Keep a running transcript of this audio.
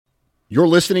You're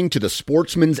listening to the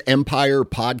Sportsman's Empire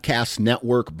Podcast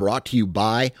Network, brought to you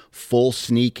by Full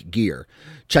Sneak Gear.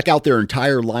 Check out their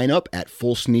entire lineup at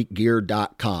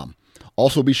fullsneakgear.com.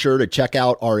 Also be sure to check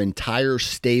out our entire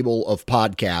stable of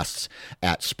podcasts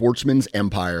at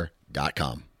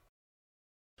sportsmansempire.com.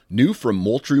 New from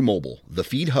Moultrie Mobile, the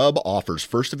Feed Hub offers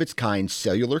first-of-its-kind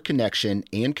cellular connection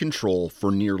and control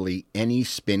for nearly any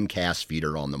spin cast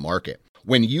feeder on the market.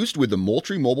 When used with the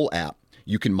Moultrie Mobile app,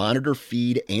 you can monitor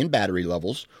feed and battery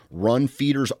levels, run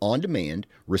feeders on demand,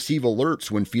 receive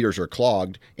alerts when feeders are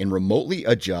clogged, and remotely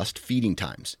adjust feeding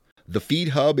times. The Feed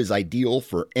Hub is ideal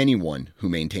for anyone who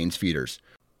maintains feeders.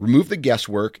 Remove the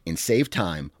guesswork and save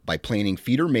time by planning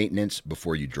feeder maintenance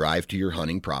before you drive to your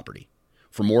hunting property.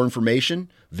 For more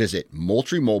information, visit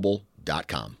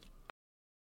MoultrieMobile.com.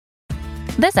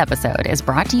 This episode is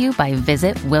brought to you by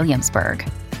Visit Williamsburg.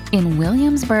 In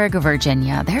Williamsburg,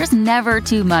 Virginia, there's never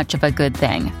too much of a good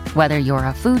thing. Whether you're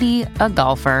a foodie, a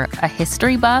golfer, a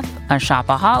history buff, a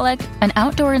shopaholic, an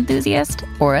outdoor enthusiast,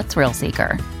 or a thrill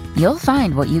seeker, you'll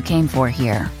find what you came for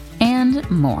here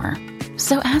and more.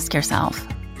 So ask yourself,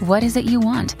 what is it you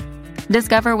want?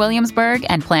 Discover Williamsburg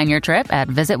and plan your trip at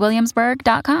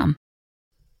visitwilliamsburg.com.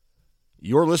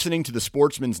 You're listening to the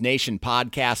Sportsman's Nation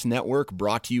Podcast Network,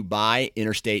 brought to you by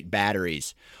Interstate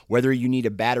Batteries. Whether you need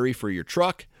a battery for your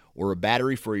truck, or a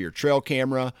battery for your trail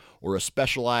camera, or a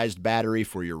specialized battery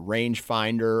for your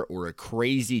rangefinder, or a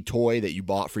crazy toy that you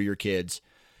bought for your kids,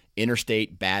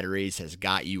 Interstate Batteries has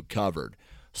got you covered.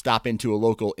 Stop into a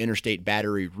local Interstate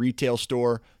Battery retail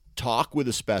store, talk with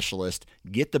a specialist,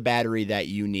 get the battery that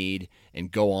you need,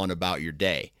 and go on about your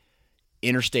day.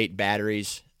 Interstate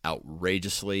Batteries,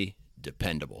 outrageously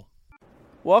dependable.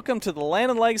 Welcome to the Land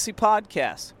and Legacy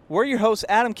Podcast. We're your hosts,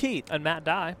 Adam Keith and Matt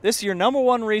Dye. This is your number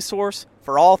one resource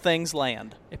for all things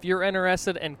land. If you're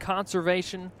interested in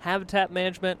conservation, habitat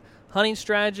management, hunting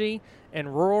strategy,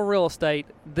 and rural real estate,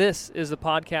 this is the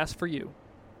podcast for you.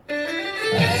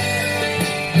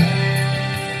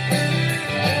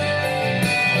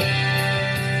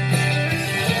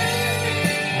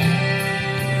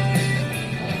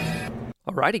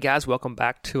 Alrighty, guys, welcome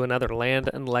back to another Land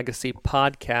and Legacy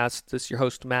podcast. This is your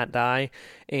host, Matt Dye,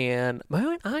 and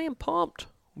man, I am pumped.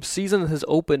 Season has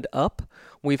opened up.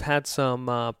 We've had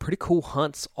some pretty cool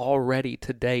hunts already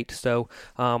to date, so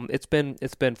it's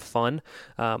been fun.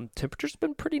 Temperature's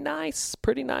been pretty nice.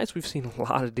 We've seen a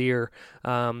lot of deer,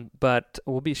 but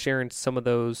we'll be sharing some of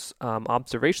those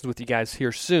observations with you guys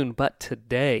here soon. But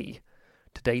today's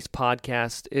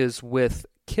podcast is with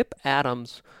Kip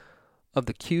Adams of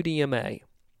the QDMA,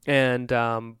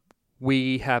 and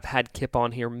we have had Kip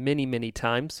on here many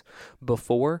times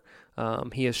before.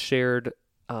 He has shared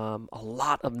a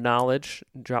lot of knowledge,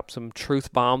 dropped some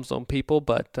truth bombs on people,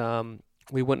 but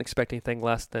we wouldn't expect anything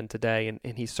less than today, and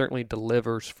he certainly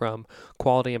delivers from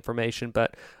quality information.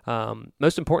 But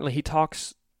most importantly, he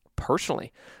talks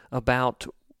personally about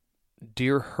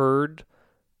deer herd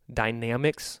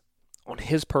dynamics on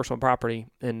his personal property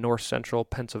in north central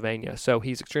Pennsylvania. So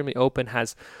he's extremely open,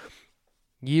 has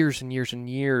years and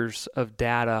years of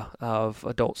data of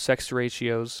adult sex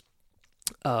ratios,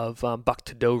 of buck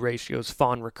to doe ratios,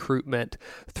 fawn recruitment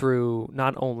through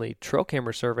not only trail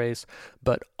camera surveys,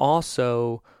 but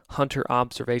also hunter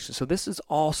observations. So this is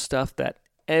all stuff that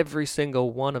every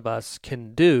single one of us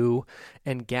can do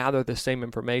and gather the same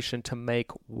information to make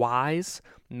wise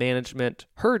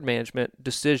herd management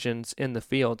decisions in the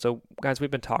field. So guys, we've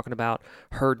been talking about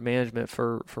herd management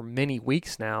for many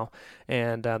weeks now,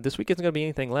 and this week isn't going to be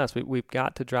anything less. We've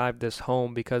got to drive this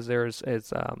home because there's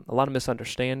a lot of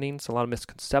misunderstandings, a lot of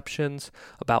misconceptions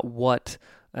about what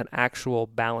an actual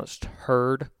balanced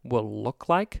herd will look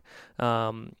like,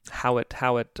 how it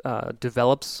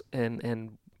develops,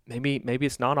 and maybe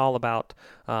it's not all about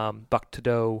buck to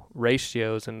doe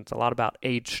ratios, and it's a lot about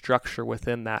age structure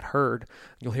within that herd.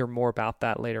 You'll hear more about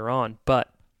that later on,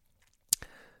 but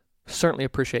certainly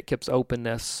appreciate Kip's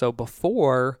openness. So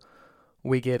before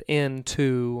we get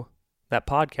into that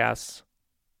podcast,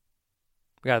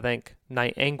 we got to thank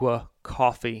Niangua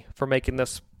Coffee for making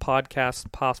this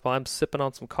podcast possible. I'm sipping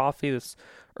on some coffee this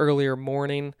earlier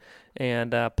morning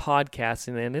and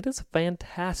podcasting, and it is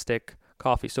fantastic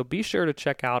coffee. So be sure to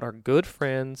check out our good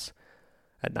friends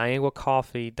at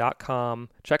nianguacoffee.com.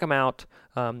 Check them out.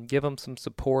 Give them some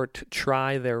support.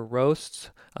 Try their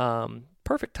roasts.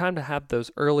 Perfect time to have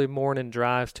those early morning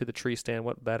drives to the tree stand.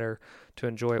 What better to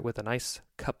enjoy it with a nice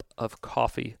cup of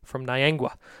coffee from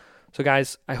Niangua. So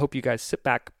guys, I hope you guys sit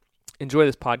back, enjoy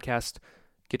this podcast,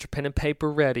 get your pen and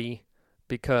paper ready,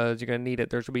 because you're going to need it.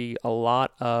 There's going to be a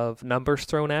lot of numbers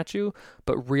thrown at you,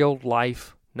 but real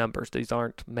life numbers. These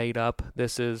aren't made up.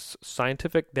 This is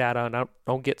scientific data, and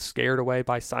don't get scared away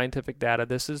by scientific data.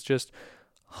 This is just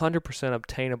 100%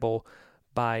 obtainable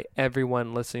by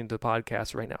everyone listening to the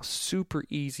podcast right now. Super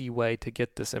easy way to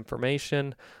get this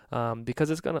information because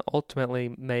it's going to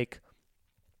ultimately make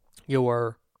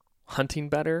your hunting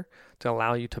better, to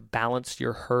allow you to balance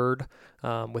your herd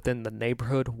within the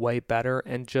neighborhood way better,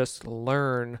 and just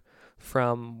learn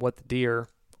from what the deer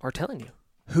are telling you.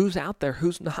 Who's out there,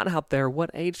 who's not out there, what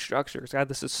age structures. God,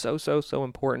 this is so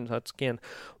important. That's, again,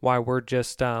 why we're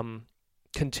just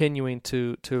continuing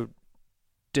to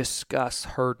discuss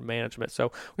herd management.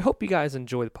 So we hope you guys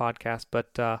enjoy the podcast,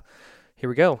 but here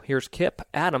we go. Here's Kip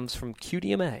Adams from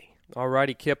QDMA.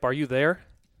 Alrighty, Kip, are you there?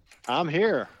 I'm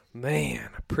here. Man,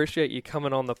 appreciate you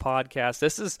coming on the podcast.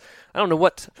 This is, I don't know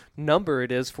what number it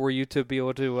is for you to be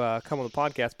able to come on the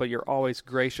podcast, but you're always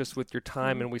gracious with your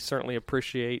time, and we certainly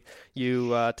appreciate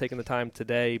you taking the time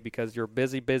today because you're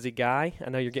a busy guy. I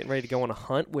know you're getting ready to go on a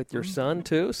hunt with your son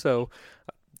too, so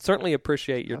certainly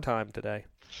appreciate your time today.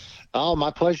 Oh,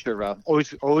 my pleasure.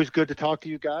 Always good to talk to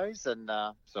you guys, and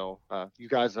so you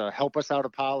guys help us out a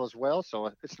pile as well.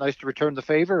 So it's nice to return the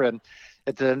favor. And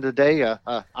at the end of the day,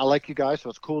 I like you guys, so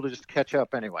it's cool to just catch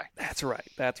up anyway. That's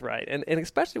right, and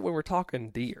especially when we're talking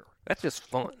deer, that's just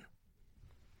fun.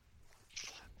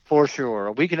 For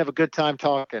sure, we can have a good time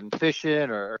talking fishing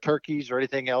or turkeys or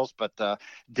anything else, but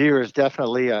deer is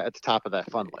definitely at the top of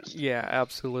that fun list. Yeah,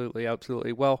 absolutely.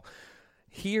 Well,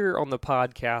 here on the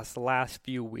podcast the last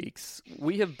few weeks,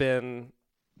 we have been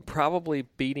probably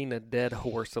beating a dead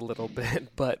horse a little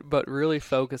bit, but really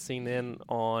focusing in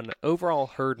on overall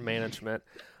herd management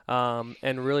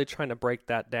and really trying to break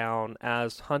that down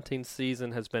as hunting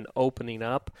season has been opening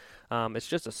up. It's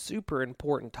just a super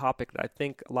important topic that I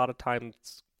think a lot of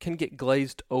times can get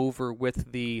glazed over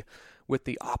with the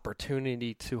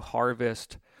opportunity to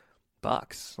harvest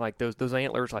bucks. Like those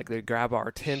antlers, like they grab our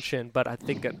attention, but I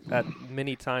think at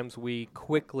many times we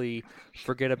quickly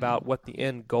forget about what the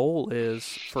end goal is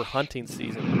for hunting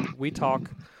season. We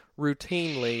talk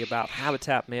routinely about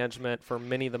habitat management for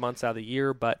many of the months out of the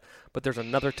year, but there's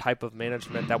another type of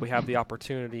management that we have the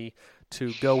opportunity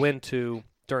to go into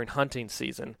during hunting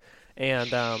season.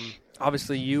 And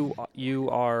obviously you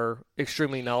are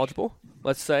extremely knowledgeable,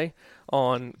 let's say,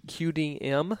 on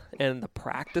QDM and the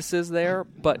practices there,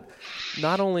 but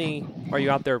not only are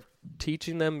you out there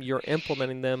teaching them, you're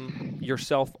implementing them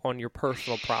yourself on your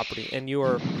personal property, and you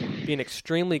are being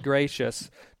extremely gracious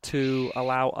to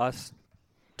allow us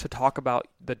to talk about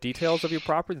the details of your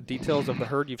property, the details of the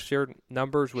herd. You've shared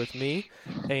numbers with me,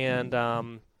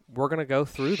 and we're going to go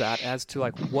through that as to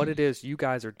like what it is you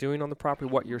guys are doing on the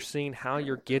property, what you're seeing, how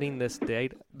you're getting this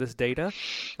data,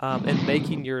 and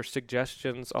making your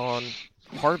suggestions on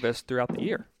harvest throughout the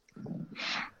year.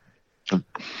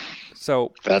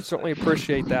 So I certainly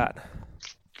appreciate that.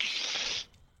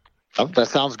 Oh, that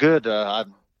sounds good.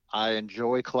 I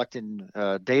enjoy collecting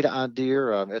data on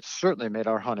deer. It's certainly made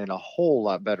our hunting a whole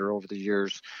lot better over the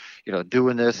years,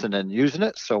 doing this and then using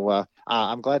it. So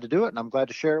I'm glad to do it, and I'm glad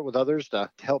to share it with others to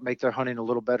help make their hunting a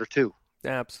little better too.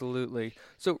 Absolutely.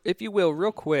 So if you will,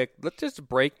 real quick, let's just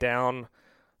break down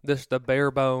the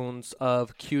bare bones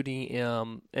of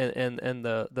QDM and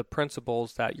the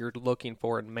principles that you're looking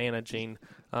for in managing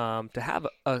to have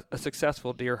a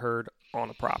successful deer herd on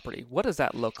a property. What does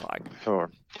that look like? Sure.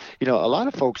 A lot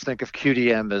of folks think of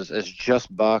QDM as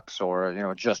just bucks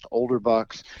or, just older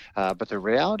bucks. But the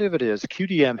reality of it is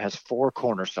QDM has 4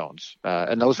 cornerstones,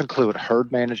 and those include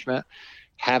herd management,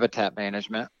 habitat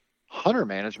management, hunter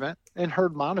management, and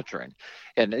herd monitoring.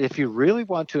 And if you really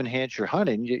want to enhance your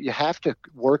hunting, you have to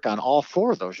work on all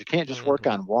 4 of those. You can't just work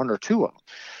on 1 or 2 of them.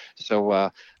 So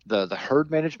the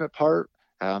herd management part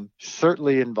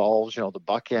certainly involves, the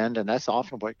buck end, and that's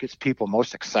often what gets people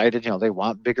most excited. They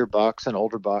want bigger bucks and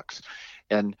older bucks.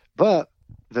 But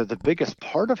the biggest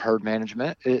part of herd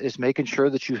management is making sure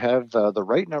that you have the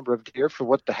right number of deer for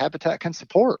what the habitat can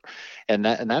support. And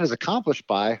that is accomplished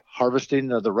by harvesting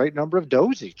the right number of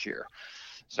does each year.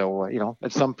 So, in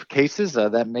some cases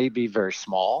that may be very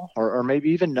small or maybe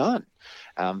even none.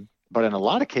 But in a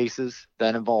lot of cases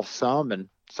that involves some, and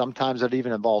sometimes that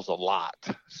even involves a lot.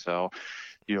 So,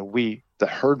 the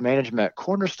herd management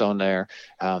cornerstone there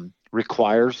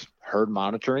requires herd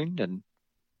monitoring and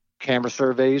camera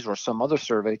surveys or some other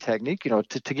survey technique,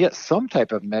 to get some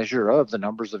type of measure of the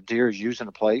numbers of deer used in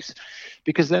a place,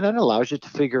 because then it allows you to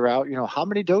figure out, how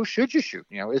many does should you shoot?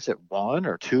 Is it 1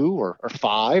 or 2 or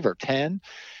 5 or 10,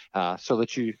 so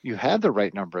that you have the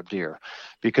right number of deer,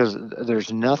 because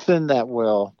there's nothing that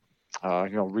will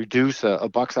reduce a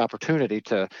buck's opportunity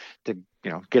to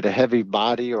get a heavy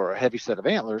body or a heavy set of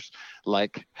antlers,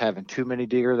 like having too many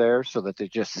deer there so that they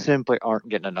just simply aren't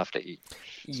getting enough to eat.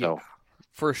 Yeah. So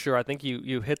For sure. I think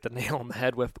you hit the nail on the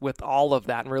head with all of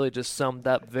that and really just summed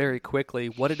up very quickly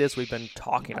what it is we've been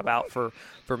talking about for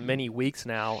many weeks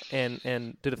now and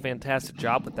did a fantastic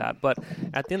job with that. But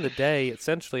at the end of the day,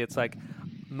 essentially, it's like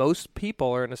most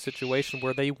people are in a situation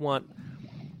where they want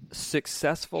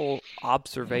successful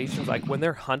observations. Like when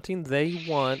they're hunting, they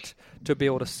want to be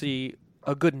able to see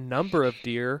a good number of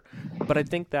deer. But I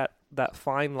think that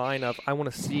fine line of I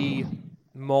want to see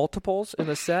multiples in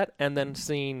a set and then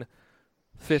seeing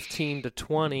 15 to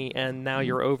 20 and now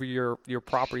you're over your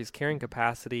property's carrying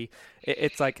capacity.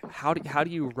 It's like how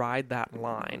do you ride that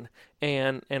line?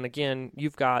 And again,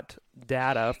 you've got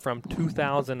data from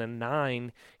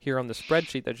 2009 here on the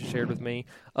spreadsheet that you shared with me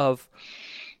of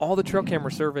all the trail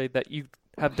camera survey that you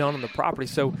have done on the property.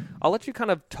 So I'll let you kind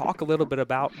of talk a little bit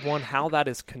about, one, how that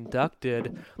is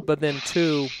conducted, but then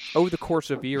two, over the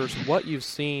course of years, what you've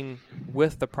seen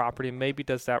with the property. Maybe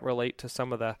does that relate to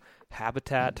some of the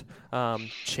habitat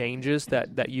changes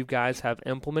that you guys have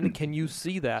implemented? Can you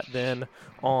see that then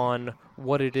on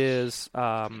what it is,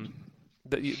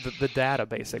 the data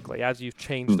basically, as you've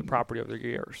changed the property over the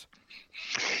years?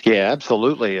 Yeah,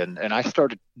 absolutely. And I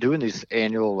started doing these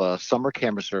annual summer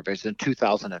camera surveys in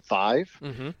 2005.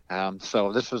 Mm-hmm.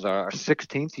 So this was our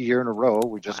 16th year in a row.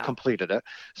 We just completed it.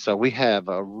 So we have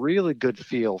a really good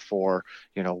feel for,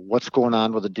 what's going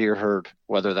on with the deer herd,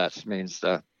 whether that means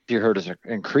the deer herd is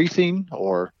increasing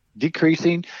or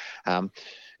decreasing.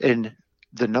 And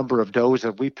the number of does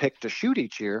that we pick to shoot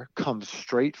each year comes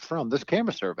straight from this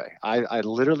camera survey. I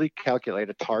literally calculate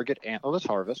a target antlerless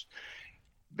harvest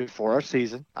before our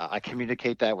season. I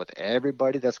communicate that with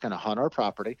everybody that's going to hunt our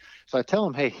property. So I tell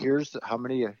them, hey, here's how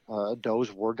many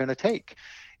does we're going to take.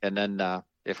 And then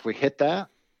if we hit that,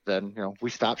 then we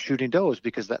stop shooting does,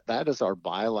 because that is our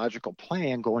biological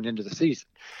plan going into the season.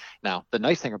 Now, the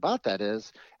nice thing about that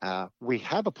is we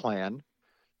have a plan.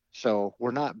 So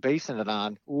we're not basing it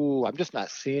on, I'm just not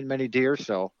seeing many deer,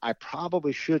 so I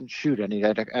probably shouldn't shoot any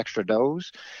extra does.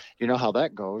 You know how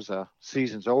that goes.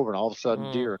 Season's over, and all of a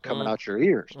sudden deer are coming out your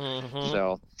ears.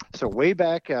 Mm-hmm. So way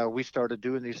back, we started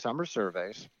doing these summer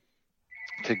surveys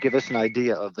to give us an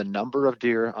idea of the number of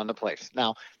deer on the place.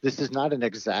 Now, this is not an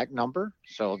exact number,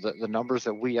 so the numbers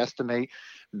that we estimate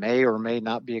may or may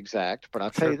not be exact, but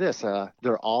I'll tell you this,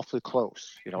 they're awfully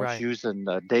close. Right. It's using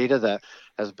data that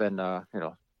has been,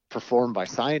 performed by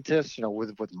scientists,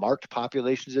 with marked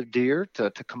populations of deer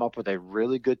to come up with a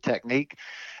really good technique.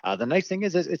 The nice thing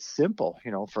is it's simple.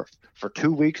 For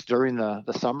 2 weeks during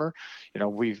the summer,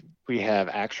 we have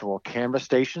actual camera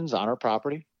stations on our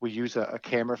property. We use a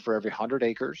camera for every 100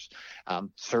 acres,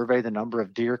 survey the number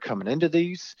of deer coming into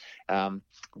these.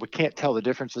 We can't tell the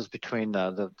differences between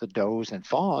the does and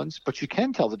fawns, but you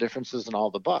can tell the differences in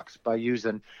all the bucks by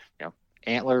using,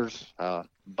 antlers,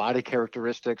 body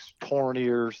characteristics, torn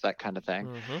ears, that kind of thing.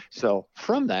 Mm-hmm. So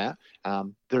from that,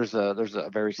 there's a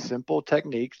very simple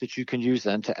technique that you can use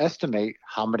then to estimate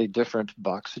how many different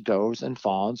bucks, does, and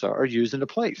fawns are used in a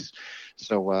place.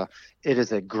 So it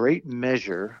is a great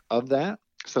measure of that.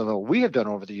 So that we have done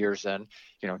over the years then,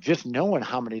 just knowing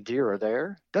how many deer are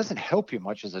there doesn't help you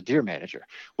much as a deer manager.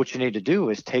 What you need to do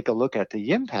is take a look at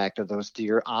the impact of those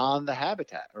deer on the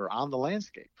habitat or on the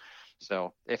landscape.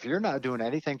 So if you're not doing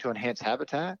anything to enhance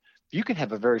habitat, you can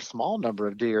have a very small number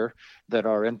of deer that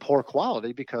are in poor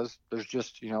quality because there's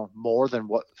just, more than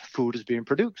what food is being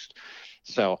produced.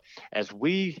 So as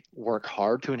we work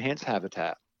hard to enhance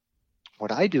habitat,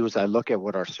 what I do is I look at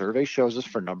what our survey shows us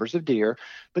for numbers of deer,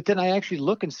 but then I actually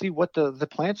look and see what the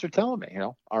plants are telling me.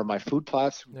 Are my food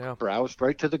plots browsed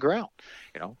right to the ground?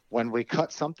 When we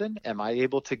cut something, am I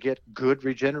able to get good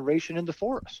regeneration in the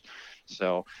forest?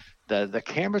 So the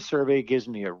camera survey gives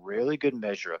me a really good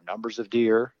measure of numbers of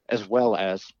deer as well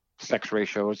as sex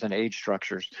ratios and age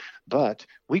structures. But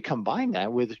we combine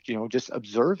that with, just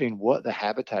observing what the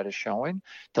habitat is showing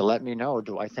to let me know,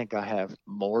 do I think I have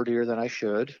more deer than I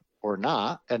should or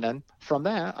not? And then from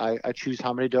that, I choose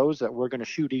how many does that we're going to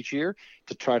shoot each year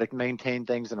to try to maintain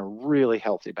things in a really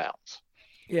healthy balance.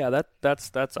 Yeah,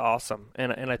 that's awesome.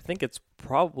 And I think it's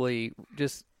probably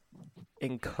just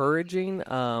encouraging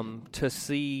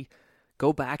to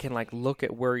go back and look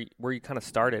at where you kind of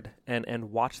started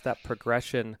and watch that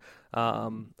progression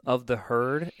of the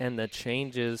herd and the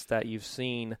changes that you've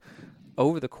seen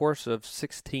over the course of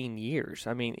 16 years.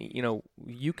 I mean,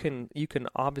 you can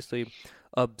obviously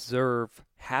observe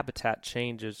habitat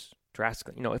changes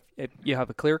drastically. If you have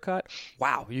a clear cut,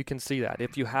 wow, you can see that.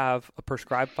 If you have a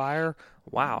prescribed fire,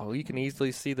 wow, you can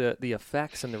easily see the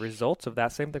effects and the results of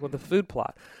that. Same thing with the food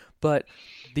plot. But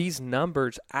these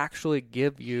numbers actually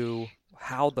give you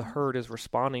how the herd is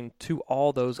responding to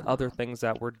all those other things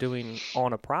that we're doing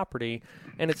on a property.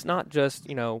 And it's not just,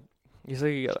 you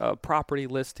see a property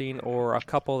listing or a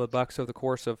couple of the bucks over the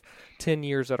course of 10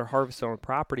 years that are harvested on a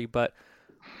property, but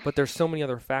there's so many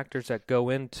other factors that go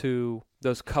into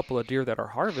those couple of deer that are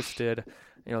harvested.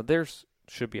 There's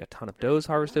should be a ton of does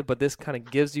harvested, but this kind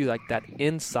of gives you like that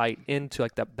insight into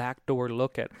like that backdoor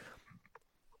look at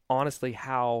honestly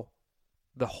how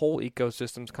the whole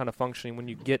ecosystem is kind of functioning when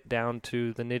you get down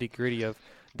to the nitty gritty of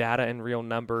data and real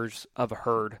numbers of a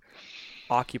herd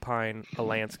occupying a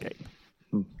landscape.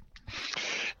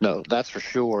 No, that's for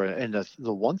sure. And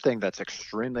the one thing that's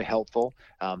extremely helpful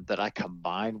that I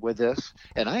combine with this,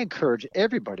 and I encourage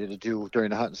everybody to do during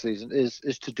the hunting season, is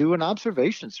to do an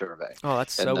observation survey. Oh,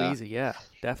 that's so easy. Yeah,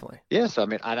 definitely. Yes. I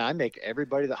mean, I make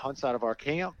everybody that hunts out of our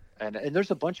camp, and there's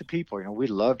a bunch of people, we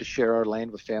love to share our land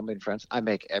with family and friends. I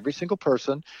make every single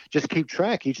person just keep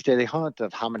track each day they hunt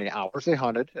of how many hours they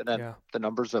hunted and then the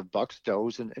numbers of bucks,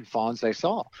 does, and fawns they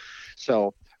saw.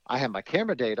 So I have my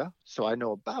camera data, so I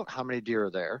know about how many deer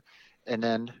are there. And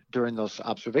then during those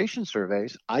observation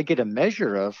surveys, I get a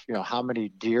measure of, how many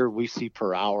deer we see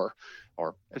per hour,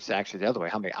 or it's actually the other way,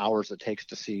 how many hours it takes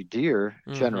to see deer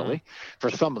generally, for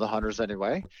some of the hunters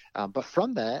anyway. But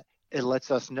from that, it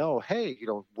lets us know, hey,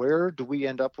 where do we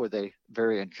end up with a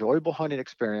very enjoyable hunting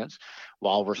experience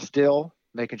while we're still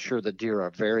making sure the deer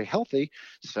are very healthy.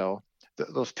 So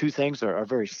those two things are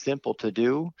very simple to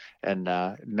do. And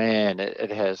man,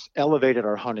 it has elevated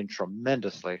our hunting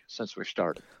tremendously since we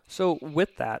started. So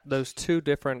with that, those two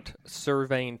different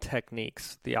surveying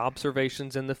techniques, the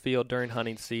observations in the field during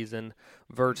hunting season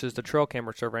versus the trail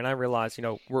camera survey, and I realize,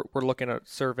 we're looking at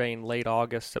surveying late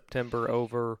August, September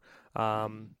over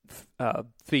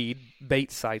feed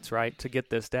bait sites, right, to get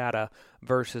this data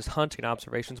versus hunting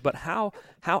observations. But how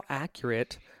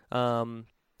accurate, I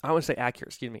want to say accurate,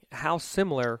 excuse me, how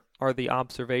similar are the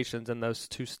observations in those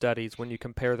two studies when you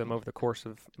compare them over the course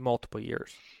of multiple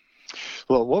years?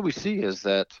 Well, what we see is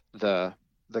that the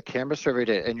camera survey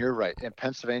data, and you're right, in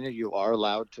Pennsylvania, you are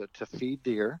allowed to feed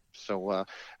deer. So, or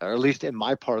at least in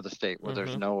my part of the state where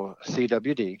there's no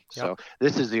CWD. So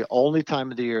this is the only time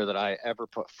of the year that I ever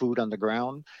put food on the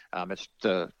ground. It's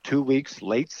the 2 weeks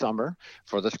late summer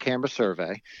for this camera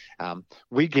survey.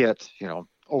 We get,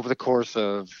 over the course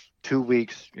of 2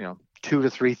 weeks, 2,000 to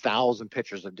 3,000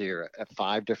 pictures of deer at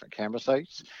 5 different camera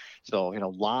sites. So,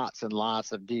 lots and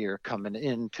lots of deer coming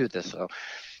into this. So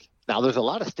now there's a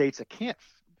lot of states that can't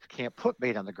put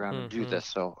bait on the ground and do this.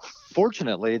 So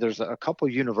fortunately, there's a couple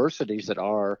universities that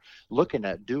are looking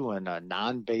at doing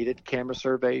non-baited camera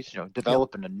surveys,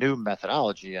 developing a new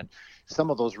methodology. And some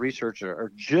of those research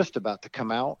are just about to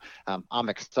come out. I'm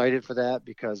excited for that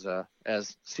because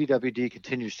as CWD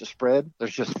continues to spread,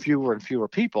 there's just fewer and fewer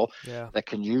people that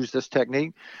can use this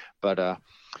technique. But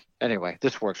anyway,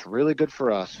 this works really good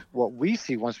for us. What we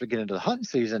see once we get into the hunting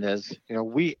season is,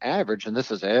 we average, and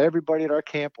this is everybody at our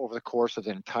camp over the course of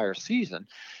the entire season,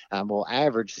 we'll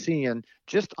average seeing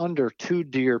just under 2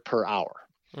 deer per hour.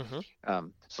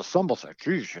 So some will say,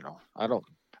 geez, I don't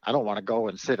want to go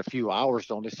and sit a few hours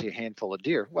to only see a handful of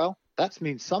deer. Well, that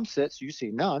means some sits you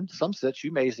see none. Some sits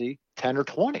you may see 10 or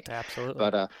 20. Absolutely.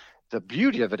 But the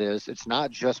beauty of it is it's not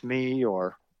just me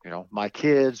or my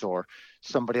kids or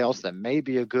somebody else that may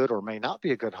be a good or may not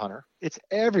be a good hunter. It's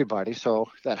everybody. So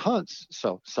that hunts.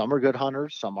 So some are good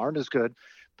hunters, some aren't as good.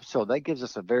 So that gives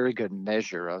us a very good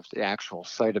measure of the actual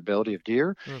sightability of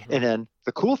deer. And then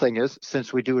the cool thing is,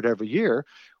 since we do it every year,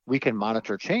 we can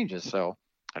monitor changes. So,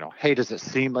 hey, does it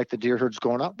seem like the deer herd's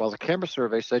going up? Well, the camera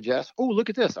survey said yes. Oh, look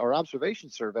at this. Our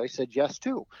observation survey said yes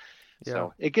too.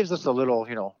 So it gives us a little,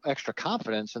 extra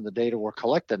confidence in the data we're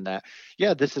collecting that,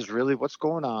 this is really what's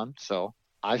going on. So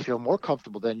I feel more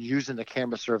comfortable than using the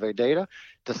camera survey data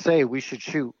to say we should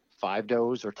shoot 5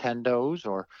 does or 10 does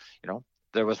or,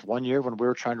 there was one year when we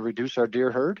were trying to reduce our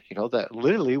deer herd, that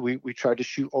literally we tried to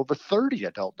shoot over 30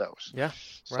 adult does. Yeah.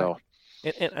 So,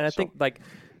 right. And I think like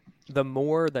the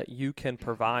more that you can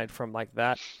provide from like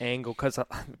that angle, because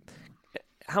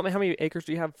how many acres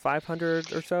do you have?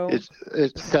 500 or so?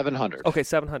 It's 700. Okay,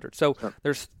 700. So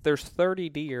there's 30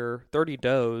 deer, 30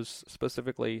 does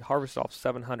specifically harvested off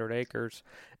 700 acres,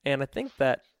 and I think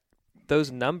that those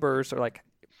numbers are like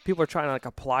people are trying to like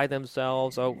apply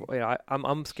themselves. Oh,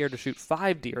 I'm scared to shoot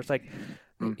 5 deer. It's like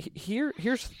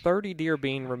here's 30 deer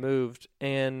being removed,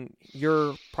 and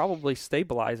you're probably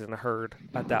stabilizing a herd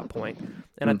at that point.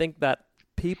 And I think that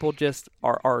people just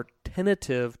are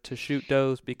tentative to shoot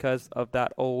does because of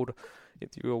that old,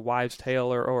 wives'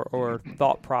 tale or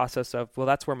thought process of, well,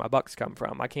 that's where my bucks come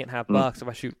from. I can't have bucks if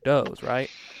I shoot does, right?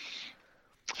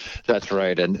 That's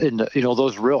right. And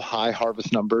those real high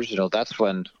harvest numbers, that's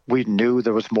when we knew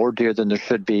there was more deer than there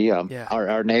should be. Yeah.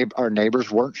 Our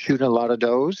neighbors weren't shooting a lot of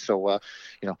does. So,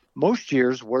 most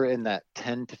years we're in that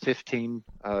 10 to 15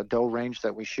 doe range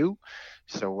that we shoot.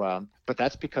 So, but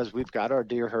that's because we've got our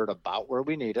deer herd about where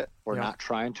we need it. We're not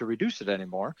trying to reduce it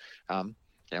anymore.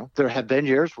 There have been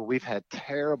years where we've had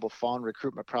terrible fawn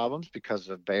recruitment problems because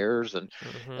of bears and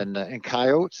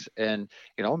coyotes, and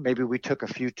maybe we took a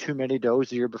few too many does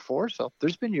the year before. So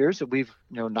there's been years that we've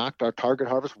knocked our target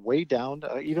harvest way down,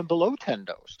 even below 10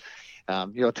 does,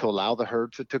 to allow the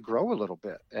herd to grow a little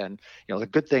bit. And the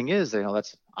good thing is,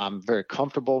 I'm very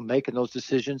comfortable making those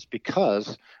decisions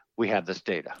because we have this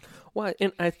data. Well,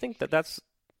 and I think that's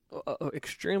an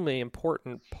extremely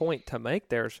important point to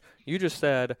make. You just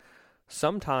said,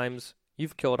 sometimes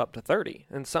you've killed up to 30,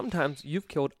 and sometimes you've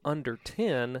killed under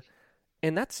 10,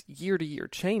 and that's year-to-year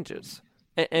changes.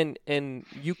 And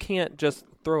you can't just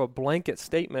throw a blanket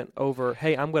statement over,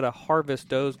 hey, I'm going to harvest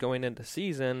does going into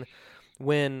season,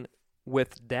 when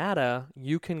with data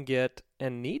you can get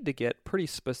and need to get pretty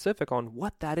specific on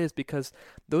what that is, because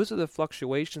those are the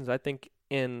fluctuations, I think,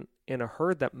 in a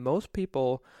herd that most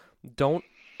people don't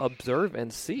observe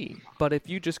and see. But if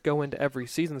you just go into every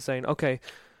season saying, okay,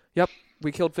 yep,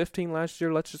 we killed 15 last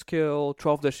year, let's just kill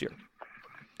 12 this year,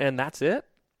 and that's it,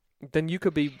 then you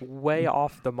could be way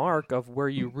off the mark of where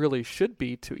you really should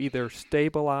be to either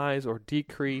stabilize or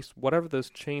decrease whatever those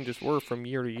changes were from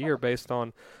year to year based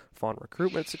on fawn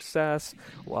recruitment success,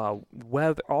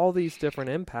 weather, all these different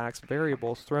impacts,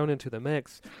 variables thrown into the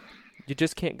mix. You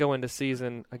just can't go into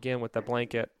season, again, with the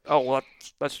blanket,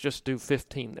 let's just do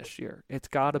 15 this year. It's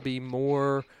got to be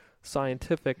more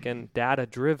scientific and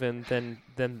data-driven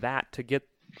than that to get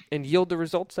and yield the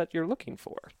results that you're looking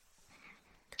for.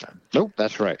 Nope,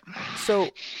 that's right. So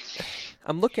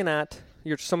I'm looking at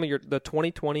the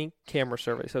 2020 camera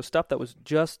survey, so stuff that was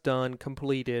just done,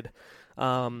 completed,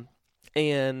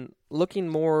 and looking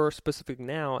more specific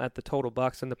now at the total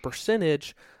bucks and the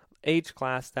percentage age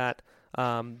class that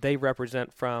they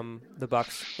represent from the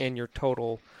bucks in your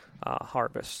total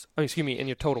harvest. In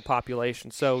your total population.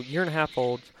 So 1.5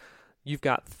 olds, you've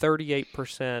got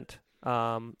 38%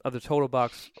 of the total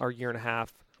bucks are 1.5.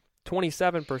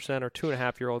 27% are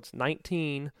 2.5-year-olds.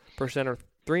 19% are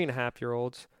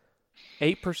 3.5-year-olds.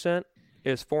 8%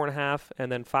 is 4.5,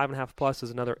 and then 5.5 plus is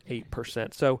another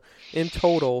 8%. So in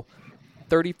total,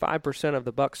 35% of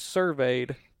the bucks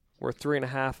surveyed were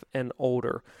 3.5 and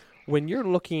older. When you're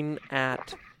looking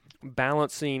at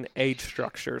balancing age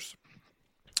structures,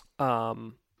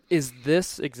 is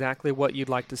this exactly what you'd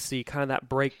like to see, kind of that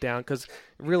breakdown? Because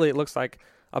really it looks like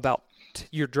about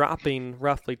you're dropping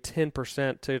roughly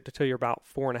 10% till you're about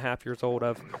 4.5 years old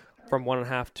from 1.5,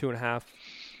 2.5,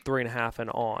 3.5 and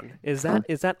on. Is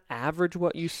that average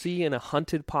what you see in a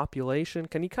hunted population?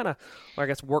 Can you kind of,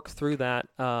 work through that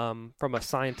from a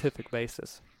scientific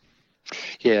basis?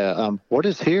 Yeah, what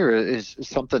is here is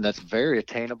something that's very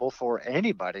attainable for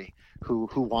anybody who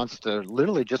wants to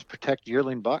literally just protect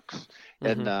yearling bucks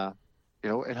and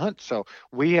and hunt. So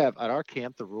we have at our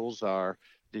camp, the rules are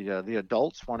the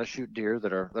adults want to shoot deer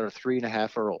that are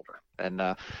 3.5 or older,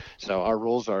 and so our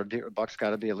rules are bucks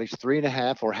got to be at least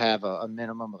 3.5 or have a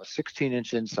minimum of a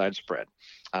 16-inch inside spread.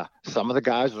 Some of the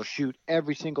guys will shoot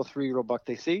every single 3-year-old buck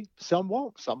they see. Some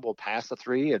won't. Some will pass a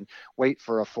 3 and wait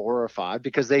for a 4 or a 5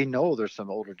 because they know there's some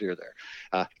older deer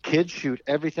there. Kids shoot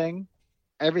everything.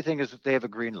 Everything they have a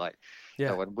green light.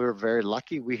 Yeah. And we're very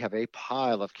lucky. We have a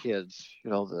pile of kids,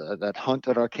 that hunt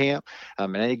at our camp.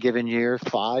 In any given year,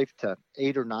 5 to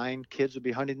 8 or 9 kids will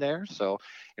be hunting there. So,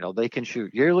 they can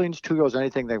shoot yearlings, 2-year-olds,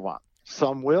 anything they want.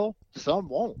 Some will, some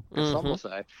won't. Some will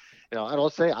say, I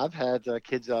don't say I've had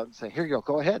kids out and say, here you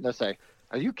go ahead. And they'll say,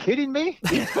 are you kidding me?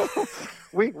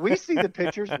 We see the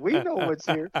pictures. We know what's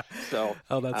here. So,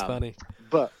 that's funny.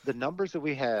 But the numbers that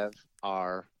we have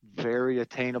are very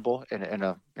attainable in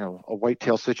a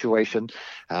whitetail situation.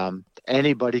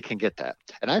 Anybody can get that.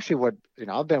 And actually,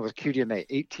 I've been with QDMA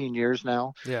 18 years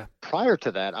now. Yeah. Prior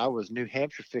to that, I was New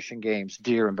Hampshire Fish and Game's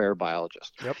deer and bear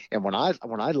biologist. Yep. And when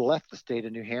I left the state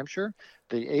of New Hampshire,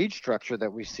 the age structure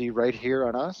that we see right here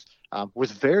on us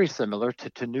was very similar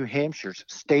to New Hampshire's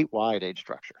statewide age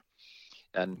structure.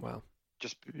 And wow.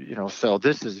 Just, so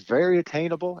this is very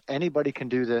attainable. Anybody can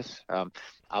do this.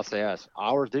 I'll say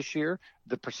this year,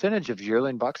 the percentage of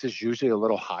yearling bucks is usually a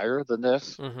little higher than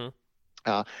this.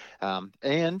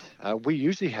 And we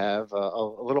usually have a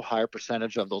little higher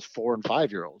percentage of those 4 and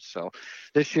 5 year olds. So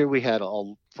this year we had,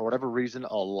 for whatever reason,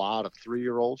 a lot of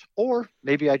 3-year-olds, or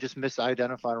maybe I just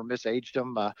misidentified or misaged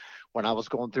them when I was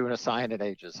going through and assigning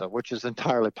ages, which is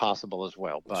entirely possible as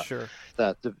well. But sure.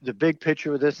 The big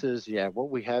picture of this is, what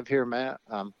we have here, Matt,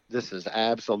 this is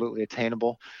absolutely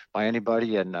attainable by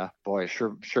anybody. And boy, it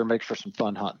sure makes for some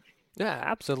fun hunting. Yeah,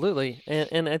 absolutely.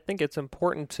 And I think it's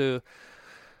important to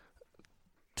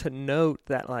note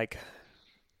that, like,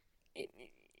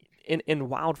 in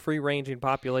wild free ranging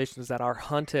populations that are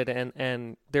hunted,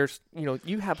 and there's,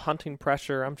 you have hunting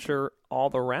pressure, I'm sure,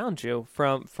 all around you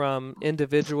from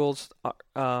individuals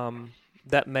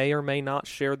that may or may not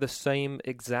share the same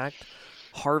exact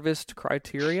harvest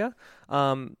criteria,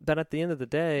 that at the end of the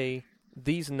day,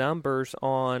 these numbers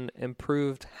on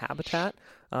improved habitat,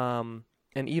 and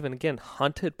even, again,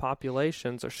 hunted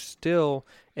populations are still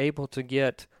able to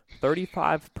get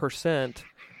 35%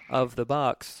 of the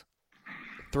bucks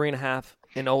 3.5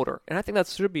 and older. And I think that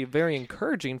should be very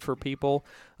encouraging for people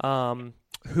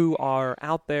who are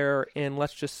out there in,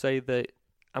 let's just say,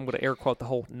 I'm going to air quote, the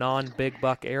whole non-big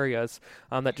buck areas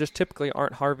that just typically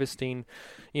aren't harvesting,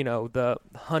 the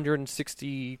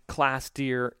 160 class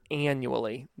deer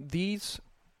annually. These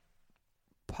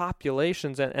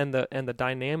populations and the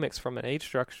dynamics from an age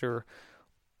structure,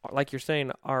 like you're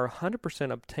saying, are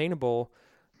 100% obtainable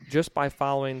just by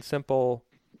following simple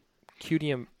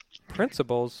QDM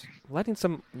principles, letting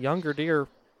some younger deer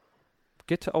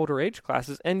get to older age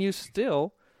classes, and you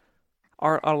still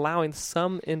are allowing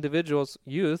some individuals,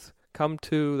 youth, come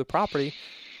to the property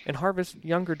and harvest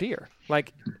younger deer.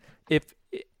 Like, if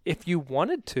you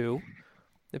wanted to,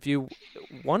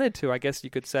 I guess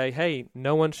you could say, hey,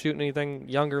 no one's shooting anything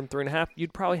younger than 3.5.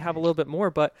 You'd probably have a little bit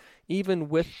more, but even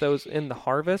with those in the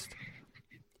harvest,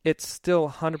 it's still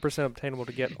 100% obtainable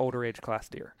to get older age class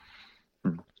deer.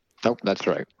 Nope, that's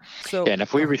right. So, and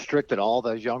if we restricted all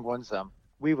those young ones,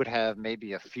 we would have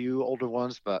maybe a few older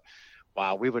ones, but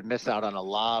wow, we would miss out on a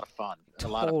lot of fun, a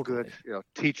lot of good,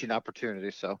 teaching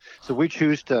opportunities. So we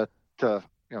choose to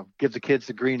give the kids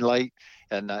the green light,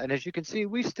 and as you can see,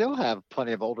 we still have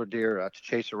plenty of older deer to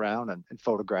chase around and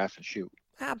photograph and shoot.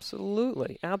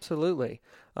 Absolutely.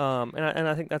 And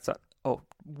I think that's a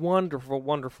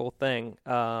wonderful thing.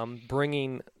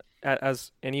 Bringing,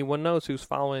 as anyone knows who's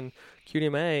following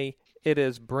QDMA, it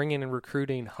is bringing and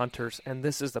recruiting hunters, and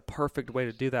this is the perfect way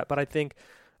to do that. But I think,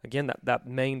 again, that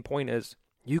main point is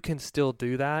you can still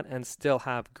do that and still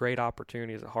have great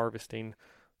opportunities at harvesting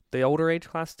the older age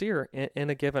class deer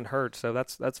in a given herd. So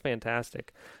that's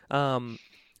fantastic.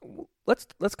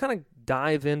 Let's kind of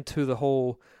dive into the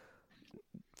whole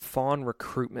fawn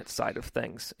recruitment side of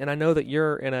things. And I know that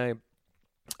you're in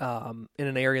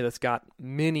an area that's got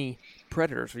many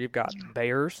predators. You've got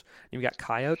bears, you've got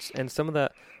coyotes, and some of the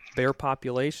bear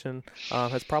population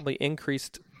has probably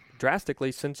increased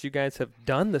drastically since you guys have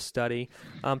done the study.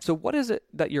 So what is it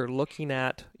that you're looking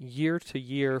at year to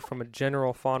year from a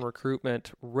general fawn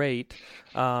recruitment rate,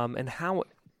 and how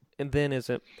and then is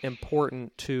it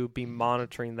important to be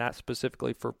monitoring that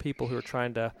specifically for people who are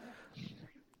trying to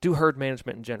do herd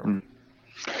management in general?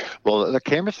 Well, the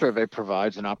camera survey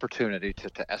provides an opportunity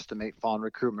to estimate fawn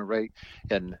recruitment rate,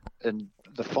 and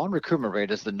the fawn recruitment rate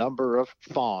is the number of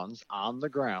fawns on the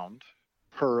ground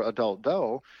per adult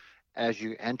doe as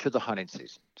you enter the hunting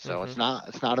season. So it's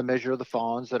not a measure of the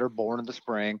fawns that are born in the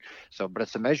spring. But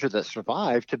it's a measure that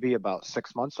survived to be about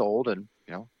 6 months old and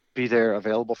be there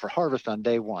available for harvest on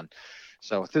day one.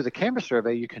 So through the camera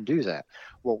survey, you can do that.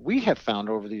 What we have found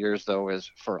over the years, though, is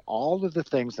for all of the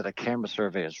things that a camera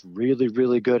survey is really,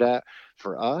 really good at,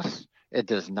 for us, it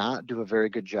does not do a very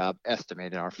good job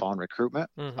estimating our fawn recruitment.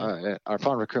 Our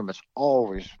fawn recruitment is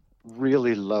always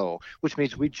really low, which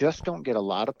means we just don't get a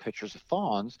lot of pictures of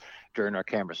fawns during our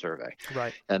camera survey.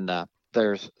 Right. And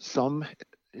there's some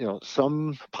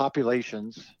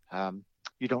populations,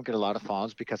 you don't get a lot of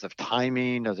fawns because of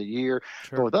timing of the year.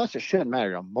 Sure. But with us, it shouldn't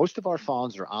matter. Most of our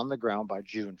fawns are on the ground by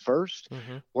June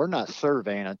 1st. We're not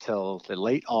surveying until the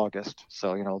late August.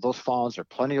 So, those fawns are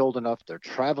plenty old enough. They're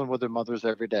traveling with their mothers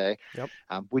every day. Yep.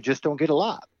 We just don't get a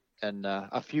lot. And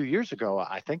a few years ago,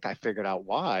 I think I figured out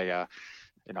why.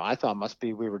 I thought must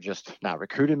be we were just not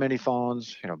recruiting many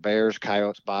fawns. Bears,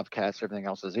 coyotes, bobcats, everything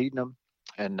else is eating them.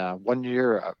 And one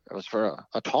year, it was for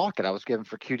a talk that I was giving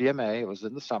for QDMA. It was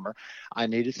in the summer. I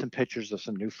needed some pictures of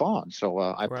some new fawns. So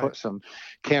I put some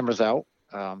cameras out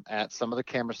at some of the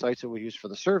camera sites that we use for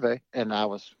the survey, and I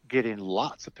was getting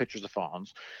lots of pictures of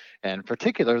fawns. And in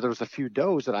particular, there was a few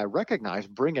does that I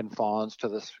recognized bringing fawns to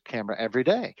this camera every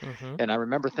day. And I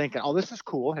remember thinking, oh, this is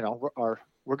cool.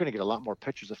 we're going to get a lot more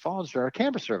pictures of fawns during our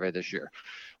camera survey this year.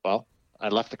 Well, I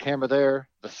left the camera there.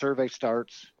 The survey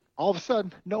starts. All of a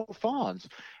sudden, no fawns.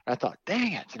 I thought,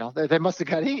 dang it, they must have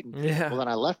got eaten. Yeah. Well, then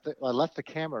I left the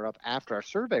camera up after our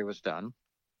survey was done.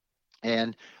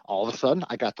 And all of a sudden,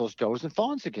 I got those does and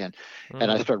fawns again.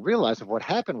 And I started realizing what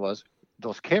happened was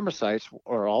those camera sites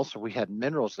are also, we had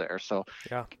minerals there. So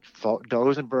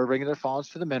does and bird bringing their fawns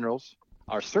to the minerals.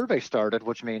 Our survey started,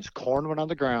 which means corn went on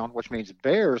the ground, which means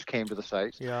bears came to the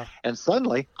sites. Yeah. And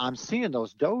suddenly, I'm seeing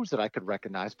those does that I could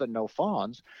recognize, but no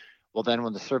fawns. Well, then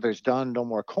when the survey's done, no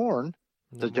more corn.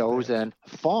 The does and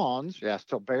fawns,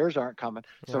 still bears aren't coming.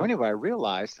 So anyway, I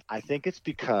realized, I think it's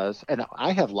because, and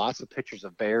I have lots of pictures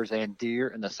of bears and deer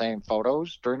in the same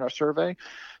photos during our survey.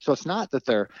 So it's not that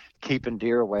they're keeping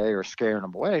deer away or scaring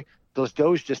them away. Those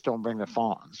does just don't bring the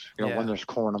fawns, when there's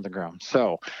corn on the ground.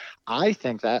 So I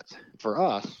think that for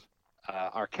us,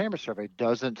 our camera survey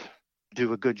doesn't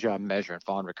do a good job measuring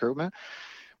fawn recruitment,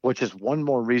 which is one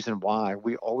more reason why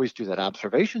we always do that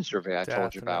observation survey I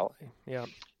told you about. Yeah.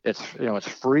 It's it's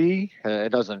free.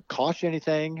 It doesn't cost you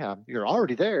anything. You're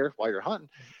already there while you're hunting,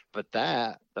 but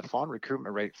the fawn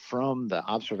recruitment rate from the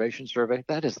observation survey,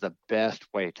 that is the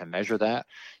best way to measure that.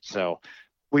 So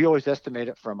we always estimate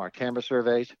it from our camera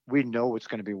surveys. We know it's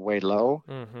going to be way low,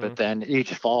 but then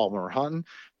each fall when we're hunting,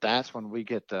 that's when we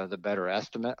get the better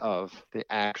estimate of the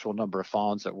actual number of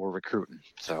fawns that we're recruiting.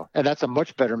 So, and that's a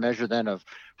much better measure then of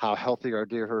how healthy our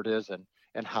deer herd is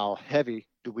and how heavy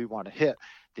do we want to hit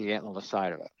the antlerless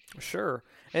side of it. Sure.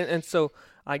 And so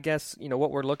I guess,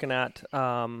 what we're looking at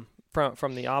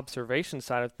from the observation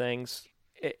side of things,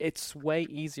 it's way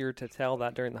easier to tell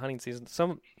that during the hunting season.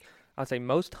 I'd say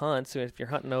most hunts, if you're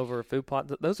hunting over a food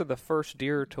plot, those are the first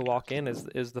deer to walk in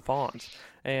is the fawns.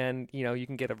 And, you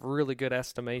can get a really good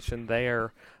estimation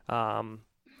there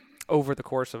over the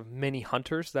course of many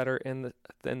hunters that are in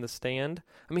the stand.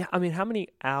 I mean, how many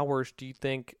hours do you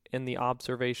think in the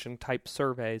observation type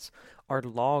surveys are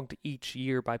logged each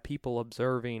year by people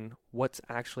observing what's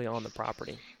actually on the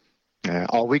property?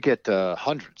 We get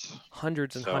hundreds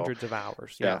and hundreds of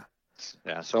hours. Yeah.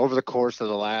 So over the course of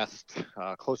the last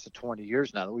close to 20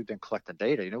 years now that we've been collecting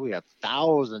data, we have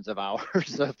thousands of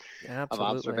hours of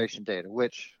observation data,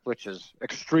 which is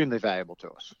extremely valuable to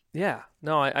us. Yeah.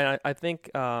 No, I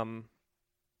think, from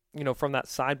that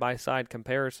side-by-side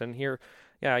comparison here,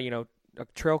 a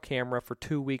trail camera for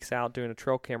 2 weeks out doing a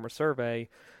trail camera survey,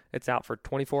 it's out for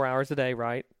 24 hours a day,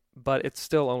 right? But it's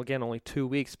still, again, only 2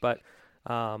 weeks. But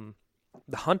the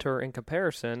hunter, in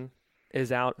comparison, is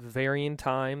out varying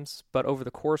times, but over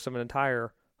the course of an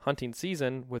entire hunting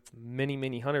season with many,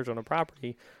 many hunters on a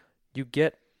property, you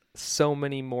get so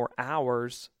many more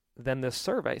hours than this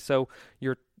survey. So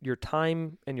your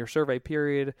time and your survey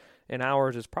period in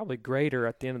hours is probably greater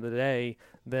at the end of the day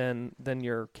than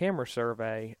your camera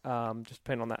survey, just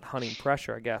depending on that hunting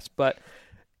pressure, I guess. But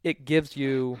it gives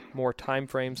you more time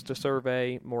frames to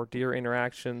survey, more deer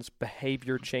interactions,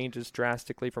 behavior changes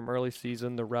drastically from early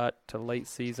season, the rut, to late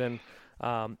season.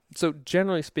 So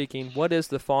generally speaking, what is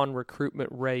the fawn recruitment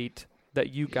rate that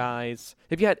you guys,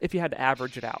 if you had to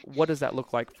average it out, what does that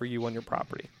look like for you on your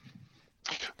property?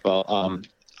 Well,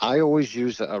 I always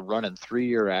use a running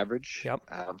 3-year average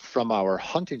from our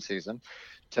hunting season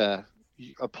to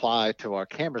apply to our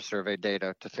camera survey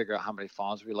data to figure out how many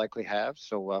fawns we likely have.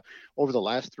 So over the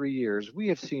last 3 years, we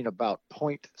have seen about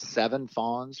 0.7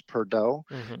 fawns per doe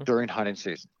during hunting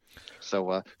season.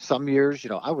 So some years,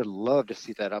 I would love to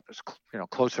see that up as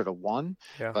closer to 1,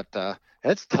 but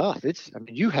it's tough.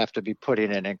 You have to be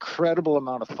putting an incredible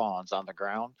amount of fawns on the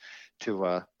ground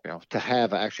to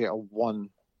have actually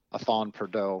a fawn per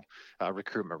doe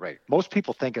recruitment rate. Most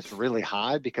people think it's really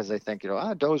high because they think,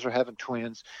 does are having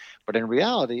twins, but in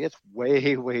reality, it's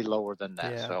way, way lower than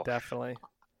that. Yeah, so definitely.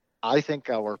 I think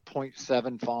our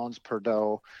 0.7 fawns per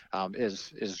doe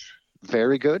is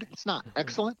very good. It's not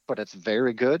excellent, but it's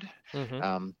very good.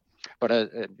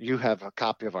 But you have a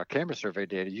copy of our camera survey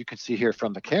data. You can see here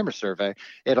from the camera survey,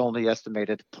 it only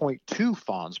estimated 0.2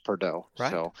 fawns per doe.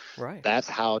 Right. So right. That's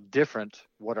how different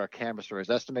what our camera survey is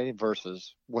estimating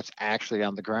versus what's actually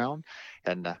on the ground.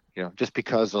 And just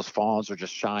because those fawns are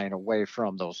just shying away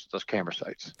from those camera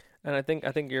sites. And I think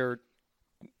you're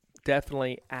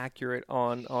definitely accurate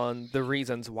on the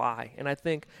reasons why. And I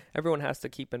think everyone has to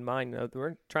keep in mind,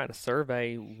 we're trying to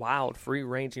survey wild,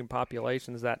 free-ranging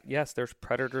populations that, yes, there's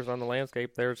predators on the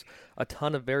landscape. There's a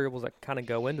ton of variables that kind of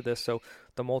go into this. So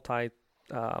the multi-survey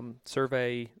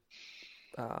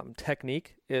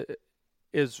technique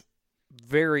is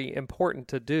very important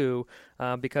to do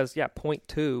because,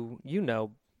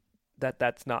 0.2, that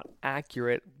that's not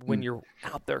accurate when you're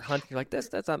out there hunting. You're like, this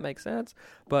does not make sense.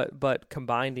 But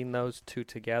combining those two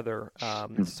together,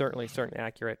 certainly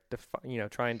accurate.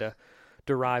 Trying to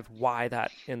derive why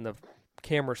that in the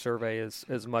camera survey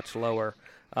is much lower.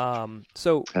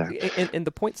 So in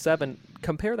the 0.7,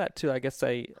 compare that to, I guess,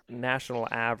 a national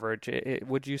average.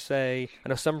 Would you say, I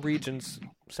know some regions,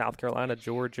 South Carolina,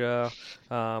 Georgia,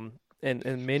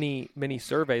 and many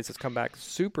surveys has come back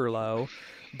super low,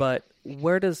 but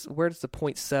where does the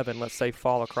 0.7, let's say,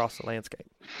 fall across the landscape?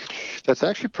 That's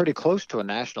actually pretty close to a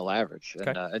national average.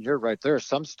 Okay. And you're right. There are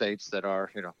some states that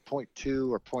are, 0.2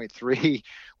 or 0.3,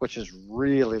 which is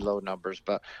really low numbers.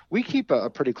 But we keep a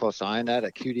pretty close eye on that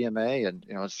at QDMA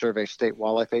and, survey state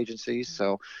wildlife agencies.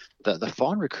 So the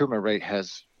fawn recruitment rate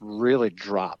has really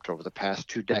dropped over the past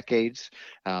 2 decades.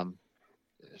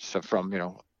 So from,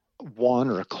 1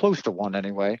 or close to 1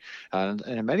 anyway, and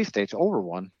in many states over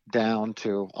 1, down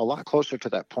to a lot closer to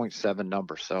that 0.7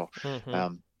 number. So,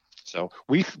 so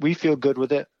we feel good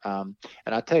with it. And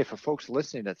I tell you, for folks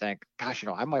listening to think, gosh,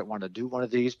 I might want to do one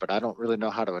of these, but I don't really know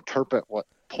how to interpret what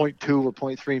 0.2 or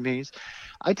 0.3 means.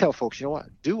 I tell folks, you know what,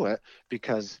 do it,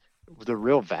 because the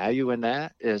real value in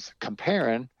that is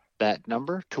comparing that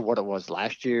number to what it was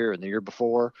last year and the year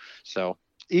before. So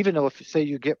even though if you say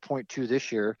you get 0.2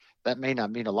 this year, that may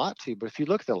not mean a lot to you. But if you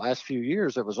look at the last few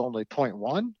years, it was only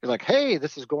 0.1. You're like, hey,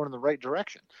 this is going in the right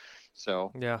direction.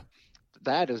 So yeah,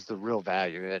 that is the real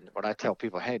value. And what I tell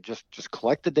people, hey, just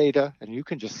collect the data, and you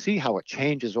can just see how it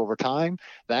changes over time.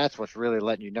 That's what's really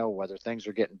letting you know whether things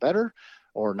are getting better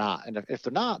or not. And if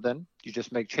they're not, then you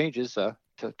just make changes to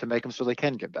make them so they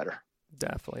can get better.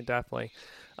 Definitely.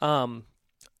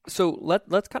 So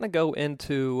let's kind of go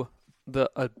into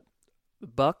the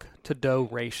buck to doe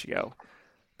ratio,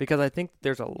 because I think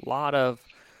there's a lot of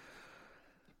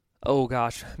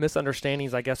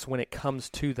misunderstandings, I guess, when it comes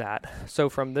to that. So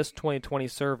from this 2020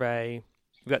 survey,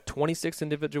 we've got 26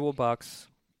 individual bucks,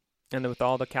 and then with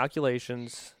all the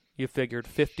calculations, you figured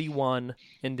 51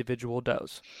 individual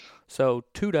does. So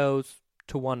 2 does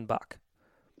to 1 buck.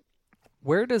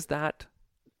 Where does that,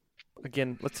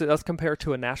 again, let's compare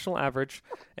to a national average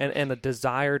and a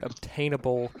desired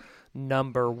obtainable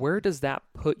number. Where does that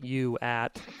put you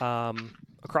at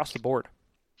across the board?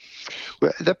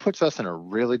 Well, that puts us in a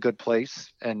really good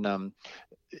place. And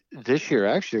this year,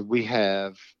 actually, we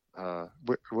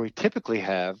typically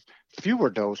have fewer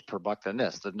does per buck than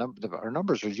this. Our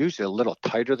numbers are usually a little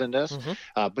tighter than this,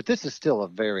 but this is still a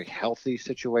very healthy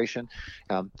situation.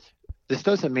 This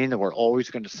doesn't mean that we're always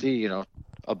going to see,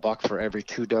 a buck for every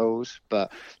 2 does,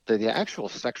 but the actual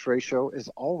sex ratio is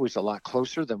always a lot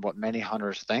closer than what many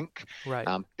hunters think, right?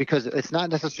 Because it's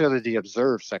not necessarily the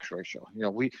observed sex ratio.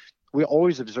 We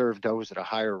always observe does at a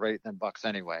higher rate than bucks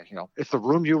anyway. If the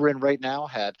room you were in right now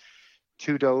had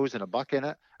 2 does and a buck in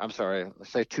it, let's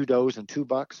say 2 does and 2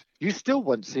 bucks, you still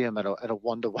wouldn't see them at a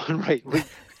 1-to-1 rate.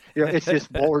 It's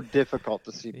just more difficult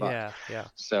to see bucks. Yeah.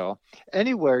 So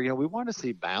anywhere, we want to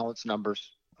see balanced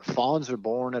numbers. Fawns are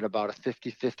born at about a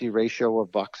 50-50 ratio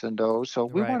of bucks and does. So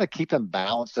we want to keep them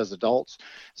balanced as adults.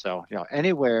 So,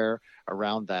 anywhere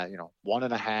around that,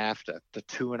 1.5 to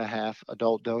 2.5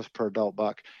 adult does per adult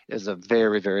buck is a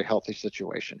very, very healthy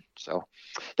situation. So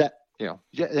that,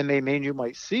 it may mean you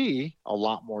might see a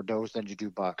lot more does than you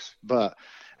do bucks, but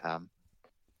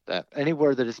that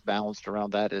anywhere that is balanced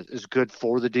around that is good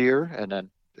for the deer, and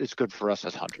then it's good for us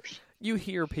as hunters. You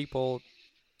hear people,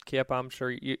 Kip, I'm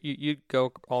sure you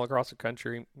go all across the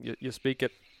country, you speak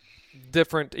at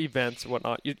different events and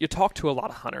whatnot. You talk to a lot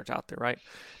of hunters out there, right?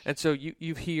 And so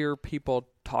you hear people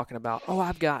talking about,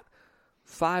 I've got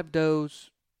 5 does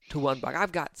to 1 buck.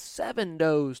 I've got 7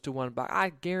 does to 1 buck. I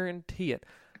guarantee it.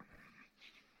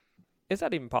 Is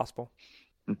that even possible?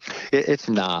 It's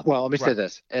not. Well, let me say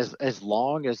this. As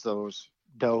long as those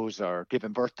does are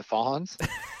giving birth to fawns,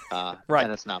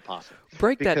 then it's not possible.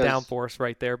 Break that down for us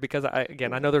right there, because I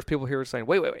know there's people here saying,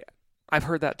 wait, I've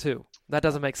heard that too. That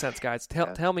doesn't make sense, guys.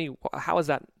 Tell me, how is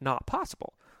that not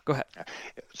possible? Go ahead.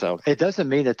 So it doesn't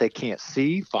mean that they can't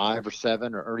see 5 or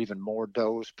 7 or even more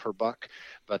does per buck,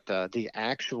 but the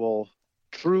actual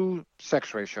true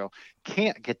sex ratio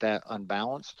can't get that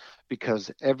unbalanced,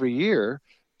 because every year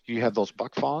you have those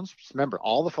buck fawns. Remember,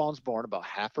 all the fawns born, about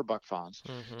half are buck fawns.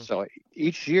 So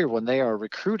each year when they are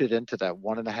recruited into that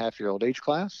 1.5-year-old age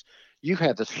class, you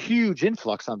have this huge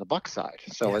influx on the buck side.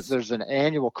 So there's an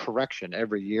annual correction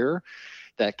every year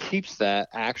that keeps that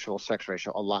actual sex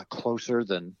ratio a lot closer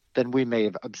than we may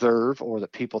have observed or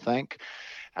that people think.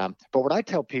 But what I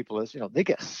tell people is, they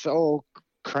get so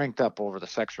cranked up over the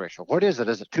sex ratio. What is it?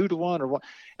 Is it 2 to 1 or what?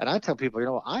 And I tell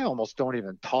people, I almost don't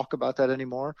even talk about that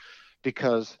anymore,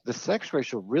 because the sex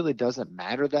ratio really doesn't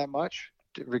matter that much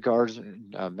regards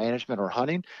management or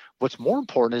hunting. What's more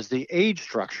important is the age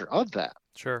structure of that.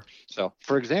 Sure. So,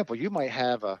 for example, you might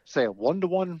have a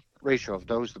 1-to-1 ratio of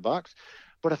does to bucks,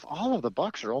 but if all of the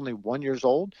bucks are only 1 year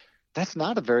old, that's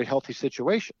not a very healthy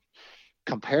situation.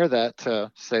 Compare that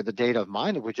to, say, the data of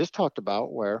mine that we just talked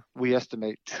about, where we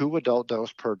estimate 2 adult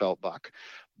does per adult buck.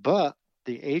 But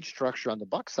the age structure on the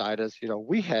buck side is,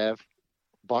 we have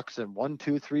bucks in 1,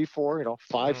 2, 3, 4,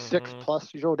 5,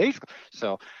 6+ year old age.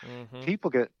 So people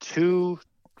get too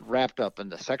wrapped up in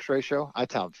the sex ratio. I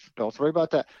tell them, don't worry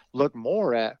about that. Look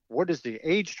more at what is the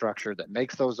age structure that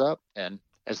makes those up. And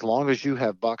as long as you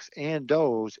have bucks and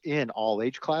does in all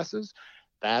age classes,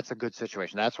 that's a good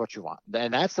situation. That's what you want.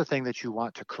 And that's the thing that you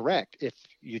want to correct if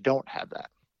you don't have that.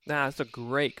 Nah, that's a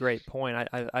great point.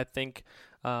 I think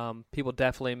people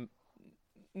definitely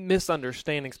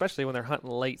misunderstanding, especially when they're hunting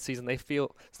late season.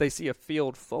 They see a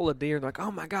field full of deer and they're like,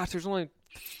 oh my gosh, there's only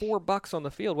 4 bucks on the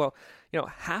field. Well,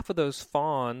 half of those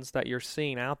fawns that you're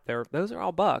seeing out there, those are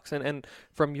all bucks. And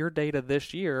from your data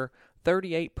this year,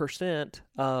 38%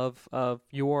 of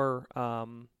your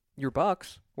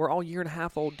bucks were all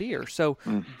 1.5 old deer. So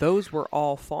those were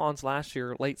all fawns last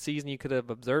year. Late season, you could have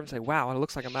observed and say, wow, it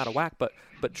looks like I'm out of whack. But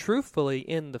truthfully,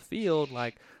 in the field,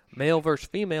 like male versus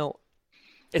female,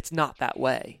 it's not that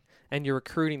way. And you're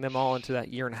recruiting them all into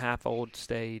that 1.5 old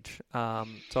stage. So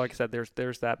like I said,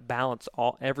 there's that balance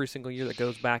every single year that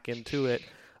goes back into it.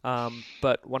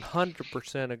 But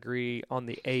 100% agree on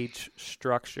the age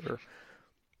structure.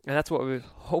 And that's what we've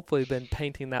hopefully been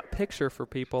painting that picture for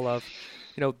people of,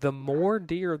 the more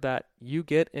deer that you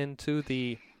get into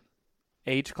the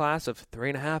age class of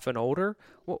 3.5 and older,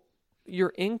 well,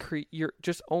 you're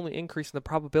just only increasing the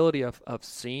probability of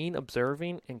seeing,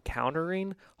 observing,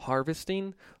 encountering,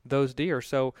 harvesting those deer.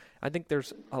 So I think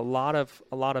there's a lot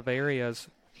of areas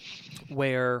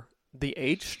where the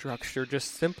age structure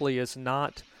just simply is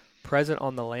not present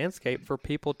on the landscape for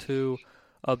people to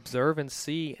observe and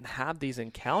see and have these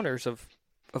encounters of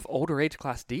older age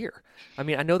class deer. I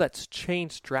mean, I know that's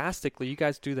changed drastically. You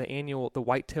guys do the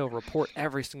whitetail report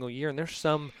every single year, and there's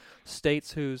some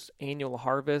states whose annual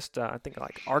harvest, I think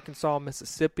like Arkansas,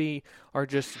 Mississippi, are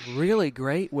just really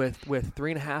great with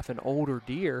 3.5 and older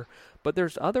deer. But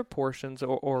there's other portions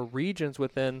or regions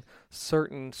within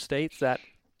certain states that,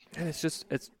 and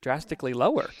it's drastically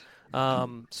lower.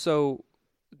 So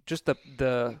just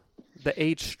the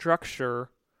age structure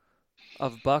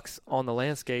of bucks on the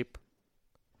landscape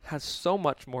has so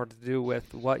much more to do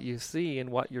with what you see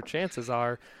and what your chances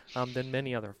are than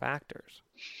many other factors.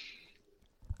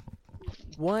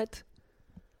 What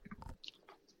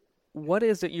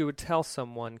is it you would tell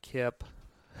someone, Kip,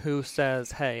 who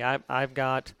says, hey, I've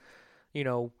got,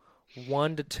 1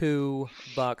 to 2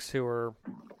 bucks who are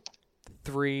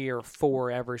 3 or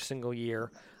 4 every single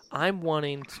year. I'm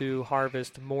wanting to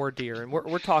harvest more deer, and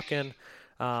we're talking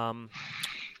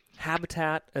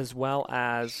habitat as well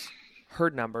as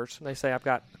herd numbers. And they say I've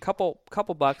got a couple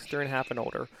bucks, 3.5 and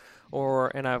older,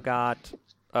 and I've got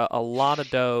a lot of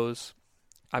does.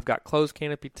 I've got closed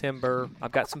canopy timber.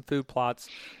 I've got some food plots.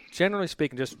 Generally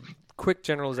speaking, just quick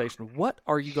generalization. What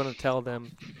are you going to tell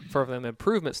them from an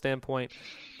improvement standpoint,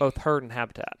 both herd and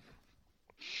habitat?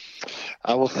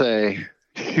 I will say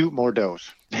shoot more does.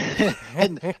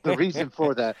 And the reason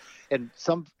for that,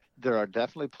 there are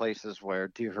definitely places where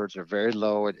deer herds are very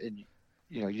low and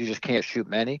you just can't shoot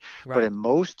many. Right. But in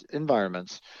most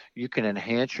environments, you can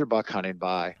enhance your buck hunting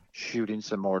by shooting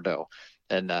some more doe.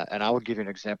 And I will give you an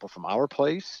example from our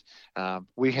place.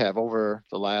 We have over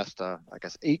the last,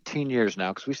 18 years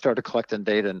now, because we started collecting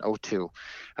data in 2002,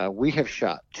 we have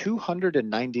shot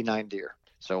 299 deer.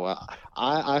 So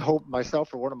I hope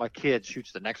myself or one of my kids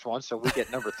shoots the next one, so we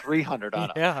get number 300 on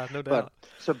it. Yeah, no doubt.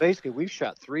 So basically, we've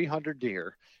shot 300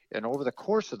 deer, and over the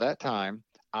course of that time,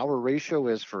 our ratio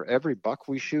is for every buck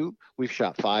we shoot, we've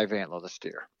shot 5 antlerless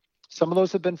deer. Some of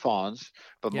those have been fawns,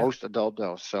 but most adult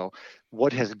does. So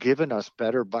what has given us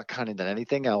better buck hunting than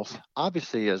anything else,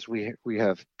 obviously, is we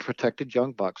have protected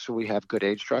young bucks, so we have good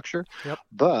age structure. Yep.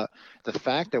 But the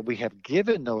fact that we have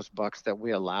given those bucks that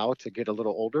we allow to get a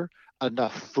little older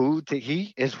enough food to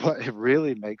eat is what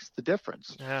really makes the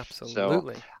difference.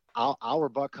 Absolutely. So our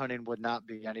buck hunting would not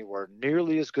be anywhere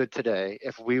nearly as good today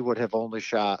if we would have only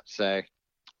shot, say,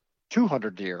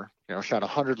 200 deer, shot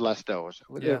 100 less does.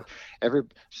 Yeah.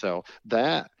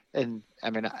 And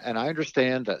I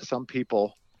understand that some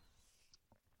people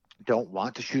don't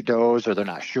want to shoot does or they're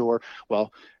not sure.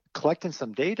 Well, collecting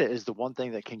some data is the one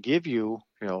thing that can give you,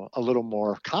 a little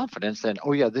more confidence and,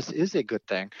 oh yeah, this is a good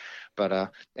thing.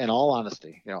 But in all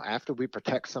honesty, after we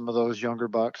protect some of those younger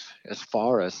bucks, as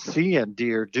far as seeing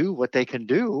deer do what they can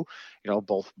do,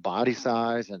 both body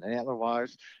size and antler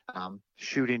wise,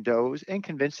 shooting does and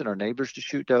convincing our neighbors to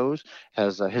shoot does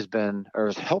has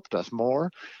helped us more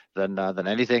than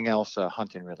anything else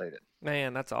hunting related.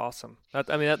 Man, that's awesome.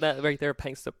 That right there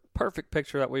paints the perfect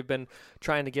picture that we've been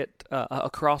trying to get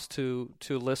across to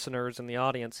listeners and the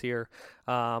audience here.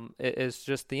 It is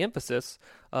just the emphasis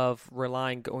of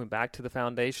going back to the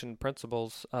foundation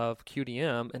principles of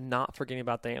QDM and not forgetting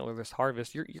about the antlerless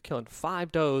harvest. You're killing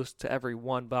 5 does to every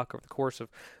 1 buck over the course of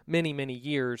many, many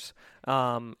years,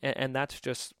 and that's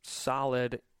just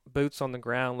solid boots on the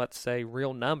ground, let's say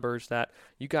real numbers that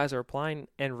you guys are applying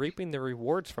and reaping the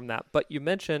rewards from that. But you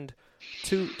mentioned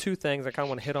two things I kind of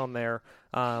want to hit on there,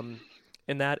 and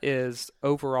that is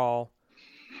overall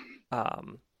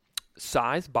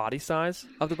body size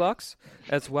of the bucks,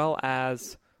 as well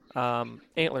as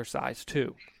antler size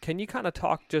too. Can you kind of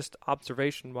talk just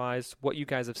observation wise what you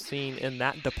guys have seen in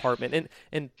that department?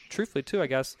 And truthfully too, I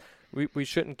guess we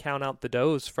shouldn't count out the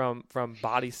does from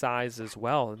body size as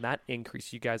well, and that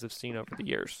increase you guys have seen over the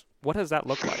years. What does that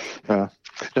look like?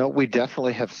 No, we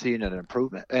definitely have seen an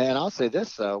improvement, and I'll say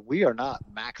this: we are not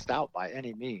maxed out by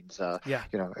any means.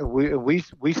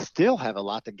 We still have a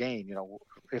lot to gain.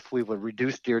 If we would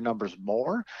reduce deer numbers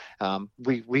more,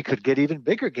 we could get even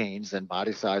bigger gains in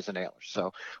body size and antlers.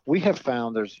 So we have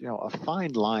found there's a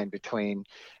fine line between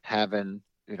having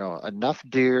enough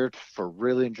deer for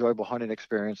really enjoyable hunting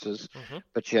experiences,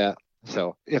 but yeah.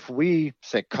 So if we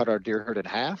say cut our deer herd in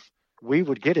half, we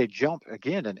would get a jump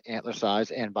again in antler size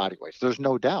and body weights. There's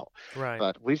no doubt. Right.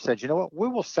 But we've said, we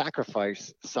will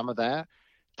sacrifice some of that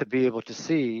to be able to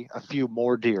see a few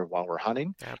more deer while we're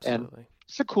hunting. Absolutely. And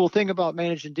it's a cool thing about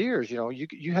managing deer is,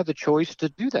 you have the choice to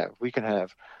do that. We can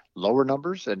have lower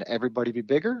numbers and everybody be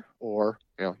bigger, or,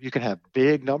 you can have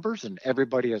big numbers and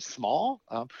everybody is small.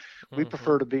 We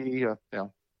prefer to be,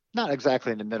 not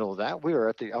exactly in the middle of that. We are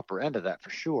at the upper end of that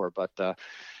for sure. But,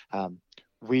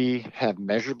 we have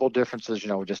measurable differences,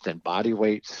 just in body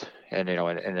weights and,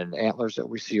 and in antlers that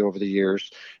we see over the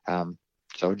years.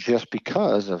 So just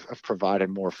because of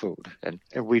providing more food, and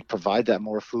we provide that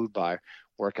more food by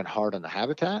working hard on the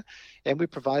habitat, and we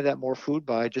provide that more food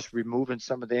by just removing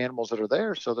some of the animals that are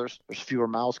there, so there's fewer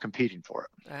mouths competing for it.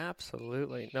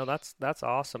 Absolutely. No, that's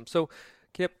awesome. So,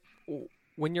 Kip,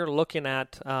 when you're looking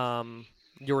at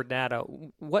your data,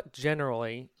 what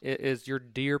generally is your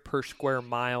deer per square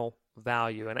mile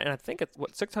value? And I think it's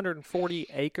 640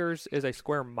 acres is a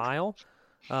square mile.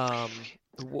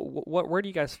 Where do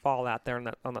you guys fall out there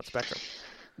on that spectrum?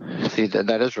 See,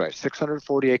 that is right.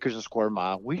 640 acres a square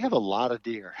mile. We have a lot of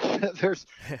deer. There's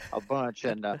a bunch.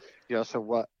 And,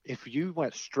 so if you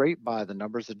went straight by the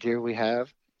numbers of deer we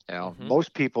have,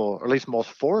 most people, or at least most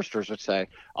foresters would say,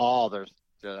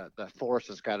 the forest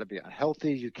has got to be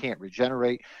unhealthy. You can't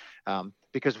regenerate.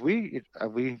 Because we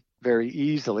very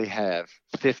easily have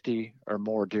 50 or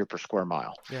more deer per square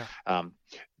mile. Yeah.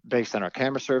 Based on our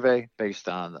camera survey, based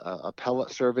on a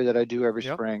pellet survey that I do every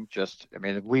spring,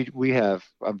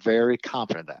 I'm very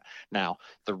confident that. Now,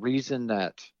 the reason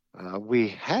that we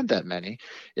had that many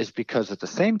is because at the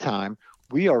same time,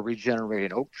 we are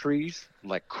regenerating oak trees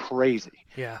like crazy.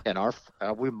 Yeah. And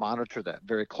we monitor that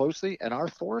very closely, and our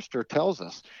forester tells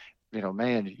us,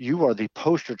 man, you are the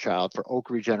poster child for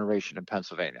oak regeneration in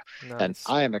Pennsylvania. Nice. And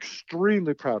I am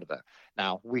extremely proud of that.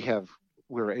 Now,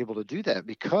 we're able to do that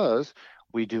because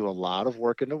we do a lot of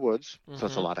work in the woods, so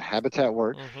it's a lot of habitat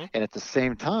work. And at the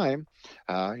same time,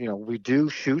 we do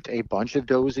shoot a bunch of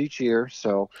does each year.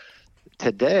 So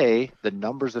today, the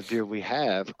numbers of deer we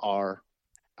have are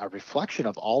a reflection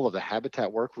of all of the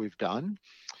habitat work we've done.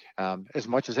 As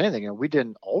much as anything, we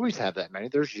didn't always have that many.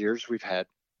 There's years we've had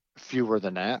fewer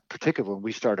than that, particularly when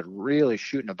we started really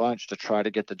shooting a bunch to try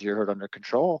to get the deer herd under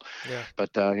control. Yeah.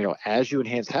 But, as you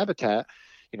enhance habitat,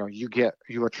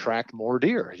 you attract more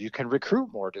deer. You can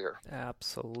recruit more deer.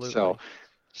 Absolutely.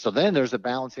 So then there's a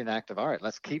balancing act of, all right,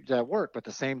 let's keep that work. But at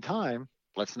the same time,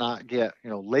 let's not get,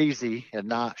 lazy and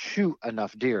not shoot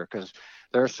enough deer. Because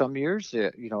there are some years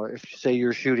that, if you say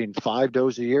you're shooting 5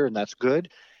 does a year and that's good,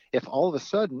 if all of a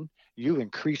sudden you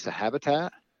increase the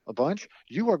habitat a bunch,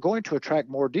 you are going to attract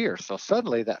more deer. So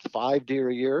suddenly that 5 deer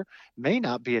a year may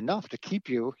not be enough to keep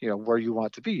you, where you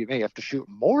want to be. You may have to shoot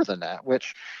more than that,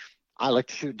 which I like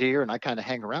to shoot deer, and I kind of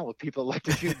hang around with people that like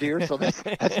to shoot deer, so that's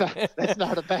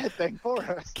not a bad thing for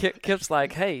us. Kip's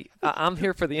like, hey, I'm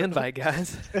here for the invite,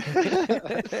 guys.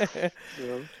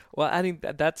 Yeah. Well, I think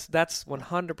that's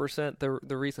 100%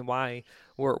 the reason why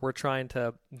we're trying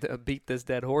to beat this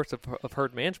dead horse of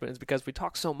herd management is because we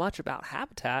talk so much about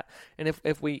habitat, and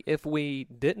if we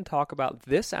didn't talk about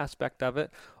this aspect of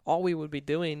it, all we would be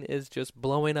doing is just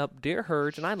blowing up deer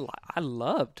herds. And I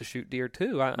love to shoot deer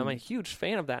too. I'm a huge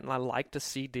fan of that, and I like to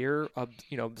see deer,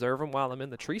 observe them while I'm in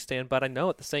the tree stand. But I know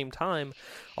at the same time,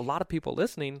 a lot of people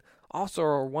listening also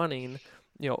are wanting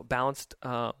balanced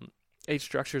age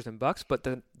structures and bucks, but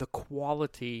the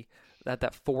quality at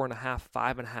that 4.5,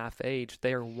 5.5 age,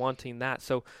 they are wanting that.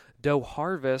 So doe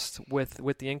harvest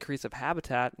with the increase of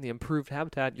habitat, the improved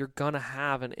habitat, you're gonna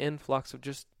have an influx of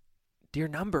just deer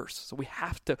numbers. So we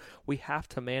have to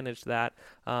manage that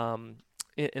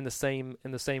in the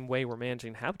same way we're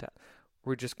managing habitat.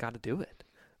 We just got to do it.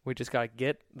 We just got to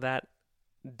get that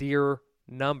deer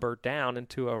number down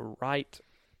into a right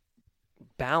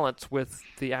balance with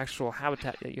the actual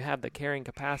habitat that you have, the carrying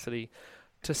capacity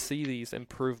to see these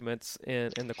improvements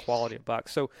in the quality of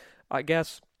bucks. So I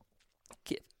guess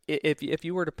if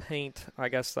you were to paint, I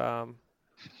guess, the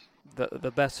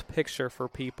best picture for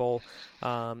people,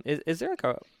 is there like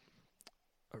a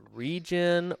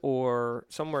region or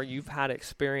somewhere you've had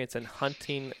experience in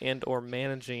hunting and or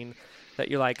managing that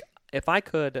you're like, if I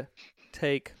could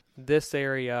take this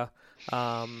area,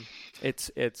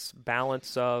 it's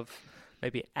balance of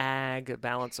maybe ag,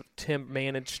 balance of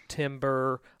managed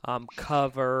timber,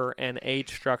 cover, and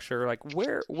age structure. Like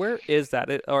where is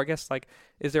that? Or I guess like,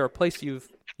 is there a place you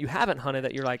haven't hunted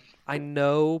that you're like, I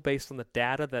know based on the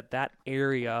data that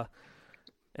area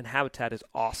and habitat is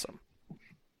awesome?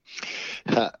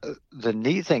 The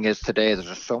neat thing is today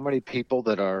there's so many people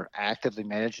that are actively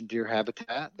managing deer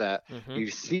habitat that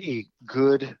you see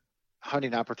good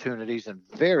hunting opportunities and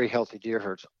very healthy deer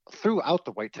herds throughout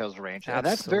the whitetails range. And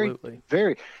that's very,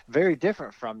 very, very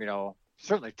different from,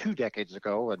 certainly 2 decades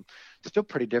ago and still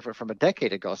pretty different from a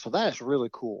decade ago. So that is really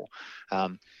cool.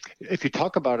 If you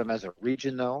talk about them as a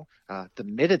region, though, the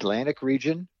Mid-Atlantic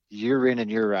region, year in and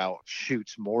year out,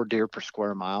 shoots more deer per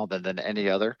square mile than any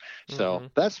other. So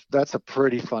that's a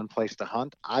pretty fun place to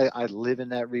hunt. I live in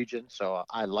that region, so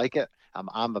I like it.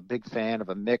 I'm a big fan of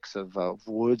a mix of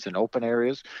woods and open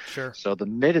areas. Sure. So the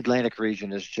Mid-Atlantic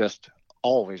region is just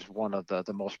always one of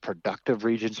the most productive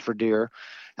regions for deer.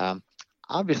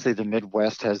 Obviously, the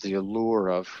Midwest has the allure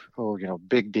of,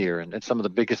 big deer, and some of the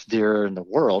biggest deer in the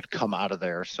world come out of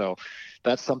there. So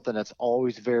that's something that's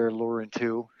always very alluring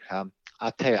too.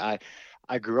 I'll tell you,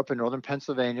 I grew up in northern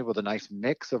Pennsylvania with a nice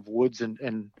mix of woods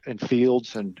and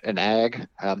fields and ag.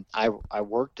 I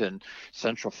worked in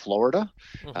central Florida.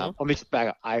 Let me back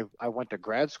up. I went to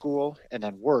grad school and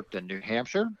then worked in New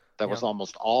Hampshire. That was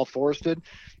almost all forested.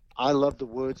 I love the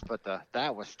woods, but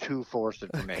that was too forested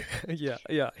for me.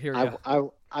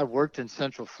 I worked in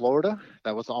central Florida.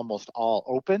 That was almost all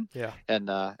open. Yeah. And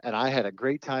I had a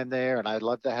great time there, and I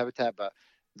loved the habitat, but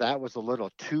that was a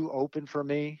little too open for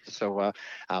me. So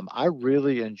I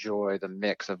really enjoy the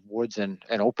mix of woods and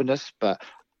openness. But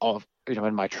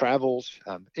in my travels,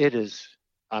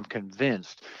 I'm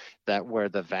convinced that where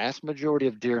the vast majority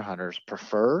of deer hunters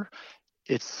prefer,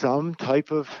 it's some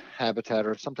type of habitat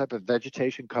or some type of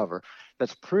vegetation cover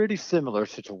that's pretty similar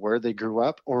to where they grew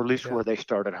up, or at least where they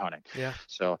started hunting. Yeah.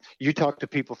 So you talk to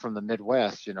people from the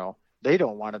Midwest, they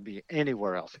don't want to be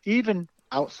anywhere else, even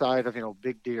outside of,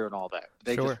 big deer and all that.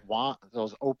 They just want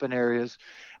those open areas.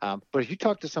 But if you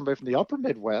talk to somebody from the upper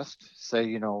Midwest,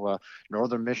 say,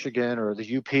 northern Michigan or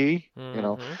the UP,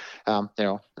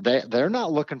 they're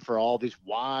not looking for all these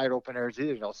wide open areas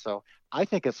either. So I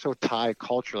think it's so tied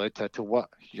culturally to what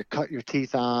you cut your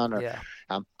teeth on. Or,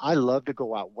 I love to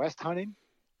go out west hunting,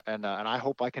 and I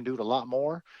hope I can do it a lot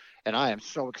more. And I am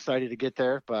so excited to get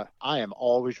there, but I am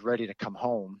always ready to come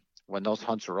home when those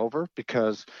hunts are over,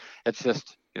 because it's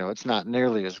just, it's not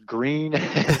nearly as green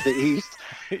as the East.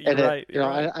 And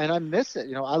I miss it.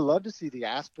 I love to see the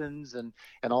aspens and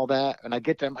all that. And I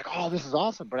get there, I'm like, oh, this is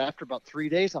awesome. But after about 3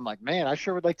 days, I'm like, man, I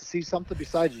sure would like to see something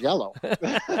besides yellow.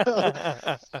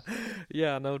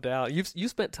 Yeah, no doubt. You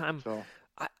spent time. So,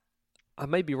 I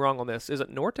may be wrong on this. Is it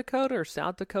North Dakota or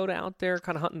South Dakota out there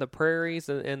kind of hunting the prairies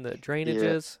and the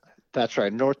drainages? Yeah, that's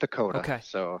right. North Dakota. Okay.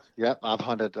 So, I've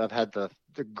had the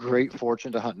great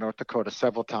fortune to hunt North Dakota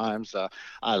several times.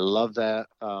 I love that.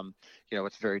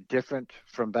 It's very different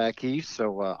from back east.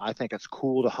 So I think it's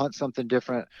cool to hunt something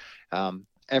different.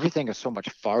 Everything is so much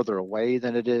farther away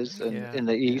than it is in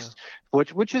the east,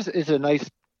 which is a nice,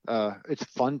 it's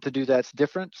fun to do that. It's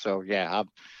different. So,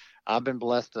 I've been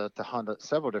blessed to hunt at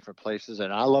several different places,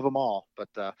 and I love them all. But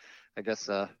I guess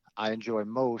I enjoy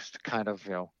most kind of,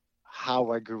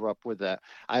 how I grew up with that.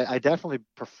 I definitely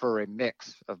prefer a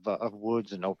mix of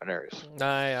woods and open areas.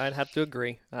 I'd have to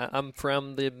agree. I'm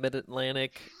from the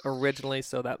Mid-Atlantic originally,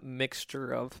 so that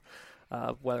mixture of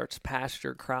whether it's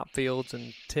pasture, crop fields,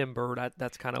 and timber,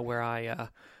 that's kind of where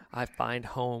I find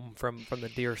home from the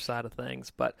deer side of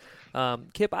things. But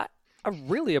Kip, I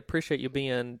really appreciate you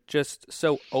being just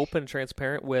so open and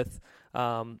transparent with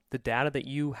the data that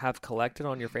you have collected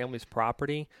on your family's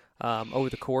property over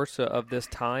the course of this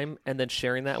time, and then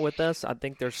sharing that with us. I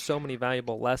think there's so many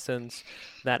valuable lessons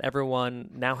that everyone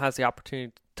now has the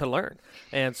opportunity to learn.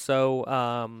 And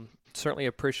so certainly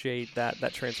appreciate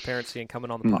that transparency and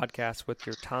coming on the podcast with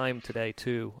your time today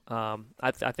too.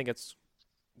 I think it's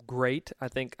great. I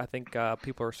think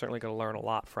people are certainly going to learn a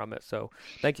lot from it. So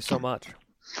thank you so much.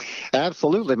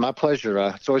 Absolutely. My pleasure.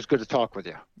 It's always good to talk with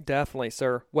you. Definitely,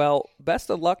 sir. Well, best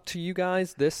of luck to you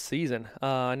guys this season.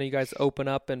 I know you guys open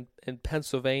up in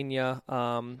Pennsylvania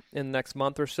in the next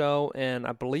month or so, and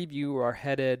I believe you are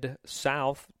headed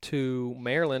south to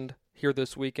Maryland here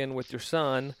this weekend with your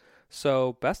son.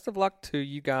 So best of luck to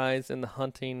you guys in the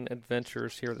hunting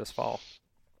adventures here this fall.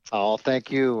 Oh,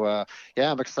 thank you.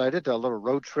 I'm excited. A little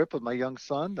road trip with my young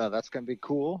son. That's going to be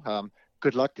cool.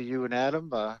 Good luck to you and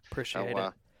Adam. Appreciate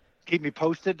it. Keep me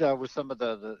posted with some of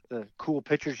the cool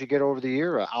pictures you get over the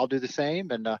year. I'll do the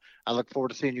same, and I look forward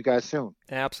to seeing you guys soon.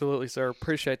 Absolutely, sir.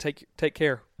 Appreciate it. Take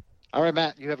care. All right,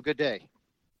 Matt. You have a good day.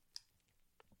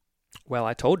 Well,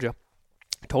 I told you.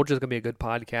 It's going to be a good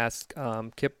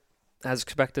podcast. Kip, as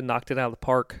expected, knocked it out of the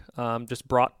park. Just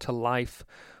brought to life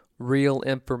real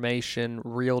information,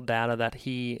 real data that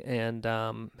he and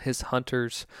his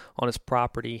hunters on his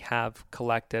property have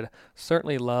collected.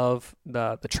 Certainly love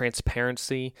the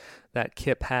transparency that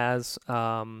Kip has,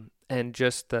 and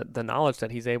just the knowledge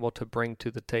that he's able to bring to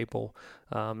the table,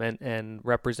 and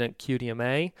represent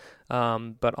QDMA,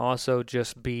 but also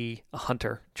just be a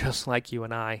hunter, just like you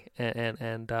and I,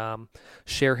 and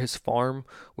share his farm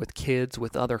with kids,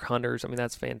 with other hunters. I mean,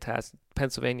 that's fantastic.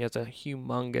 Pennsylvania is a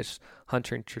humongous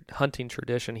hunting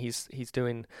tradition. He's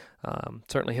doing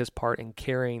certainly his part in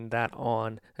carrying that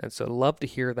on, and so love to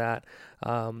hear that.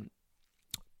 But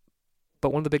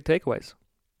one of the big takeaways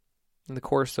in the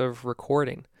course of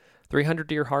recording, 300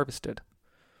 deer harvested,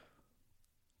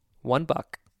 1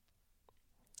 buck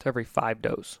to every 5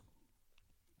 does.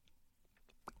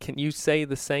 Can you say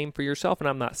the same for yourself? And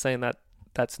I'm not saying that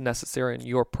that's necessary in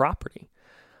your property,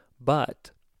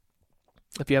 but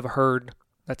if you have a herd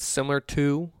that's similar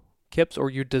to Kip's, or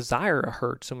you desire a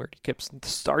herd similar to Kip's, the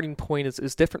starting point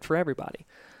is different for everybody.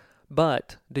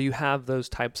 But do you have those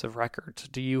types of records?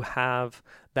 Do you have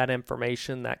that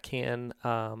information that can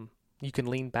you can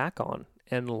lean back on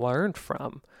and learn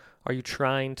from? Are you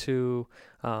trying to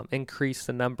increase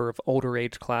the number of older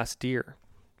age class deer?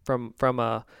 From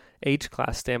a age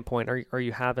class standpoint, are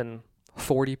you having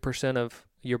 40% of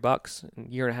your bucks in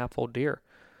 1.5 old deer,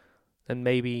 and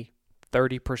maybe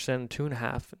 30%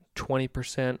 2.5,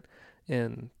 20%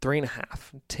 in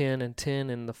 3.5, 10 and 10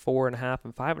 in the 4.5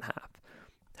 and 5.5?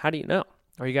 How do you know?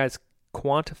 Are you guys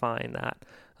quantifying that?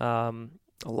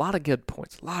 A lot of good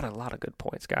points, a lot of good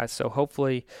points, guys. So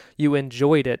hopefully you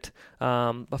enjoyed it.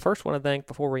 But first, want to thank,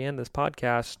 before we end this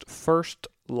podcast, First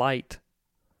Light.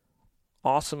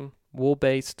 Awesome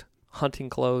wool-based hunting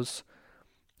clothes.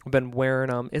 I've been wearing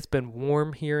them. It's been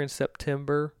warm here in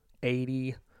September,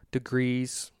 80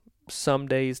 degrees, some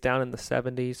days down in the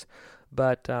 70s.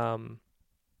 But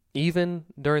even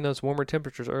during those warmer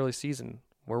temperatures early season,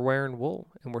 we're wearing wool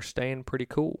and we're staying pretty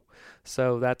cool.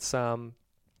 So that's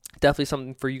definitely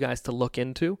something for you guys to look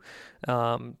into.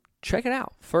 Check it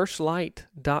out,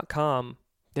 firstlight.com.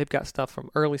 They've got stuff from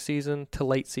early season to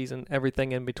late season,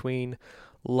 everything in between.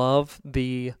 Love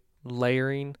the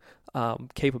layering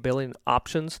capability and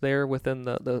options there within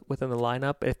the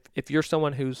lineup. If you're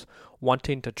someone who's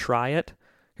wanting to try it,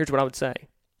 here's what I would say.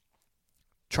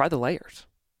 Try the layers.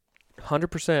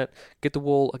 100% get the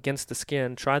wool against the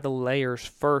skin. Try the layers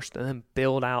first and then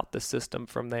build out the system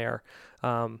from there.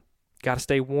 Got to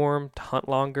stay warm to hunt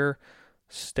longer.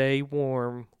 Stay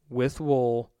warm with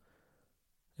wool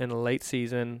in the late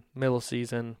season, middle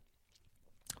season,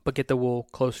 but get the wool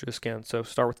closer to the skin. So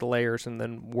start with the layers and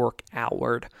then work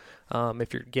outward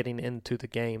if you're getting into the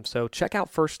game. So check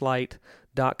out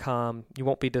firstlight.com. You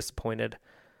won't be disappointed.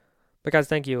 But guys,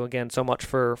 thank you again so much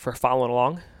for following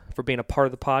along, for being a part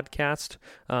of the podcast.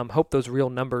 Hope those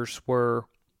real numbers were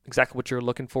exactly what you're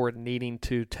looking for and needing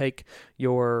to take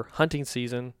your hunting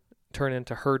season, turn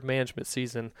into herd management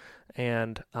season,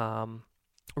 and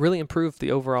really improve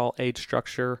the overall age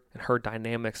structure and herd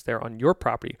dynamics there on your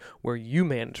property where you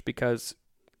manage, because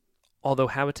although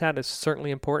habitat is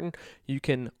certainly important, you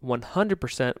can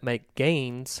 100% make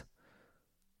gains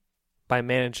by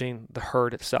managing the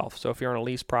herd itself. So if you're on a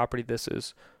leased property, this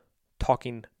is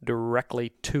talking directly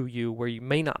to you, where you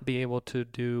may not be able to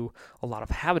do a lot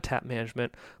of habitat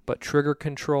management, but trigger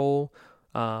control,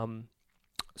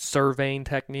 surveying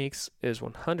techniques is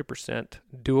 100%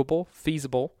 doable,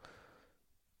 feasible,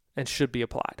 and should be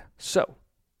applied. So,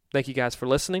 thank you guys for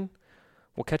listening.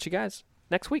 We'll catch you guys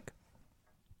next week.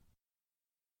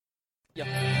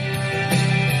 Yep.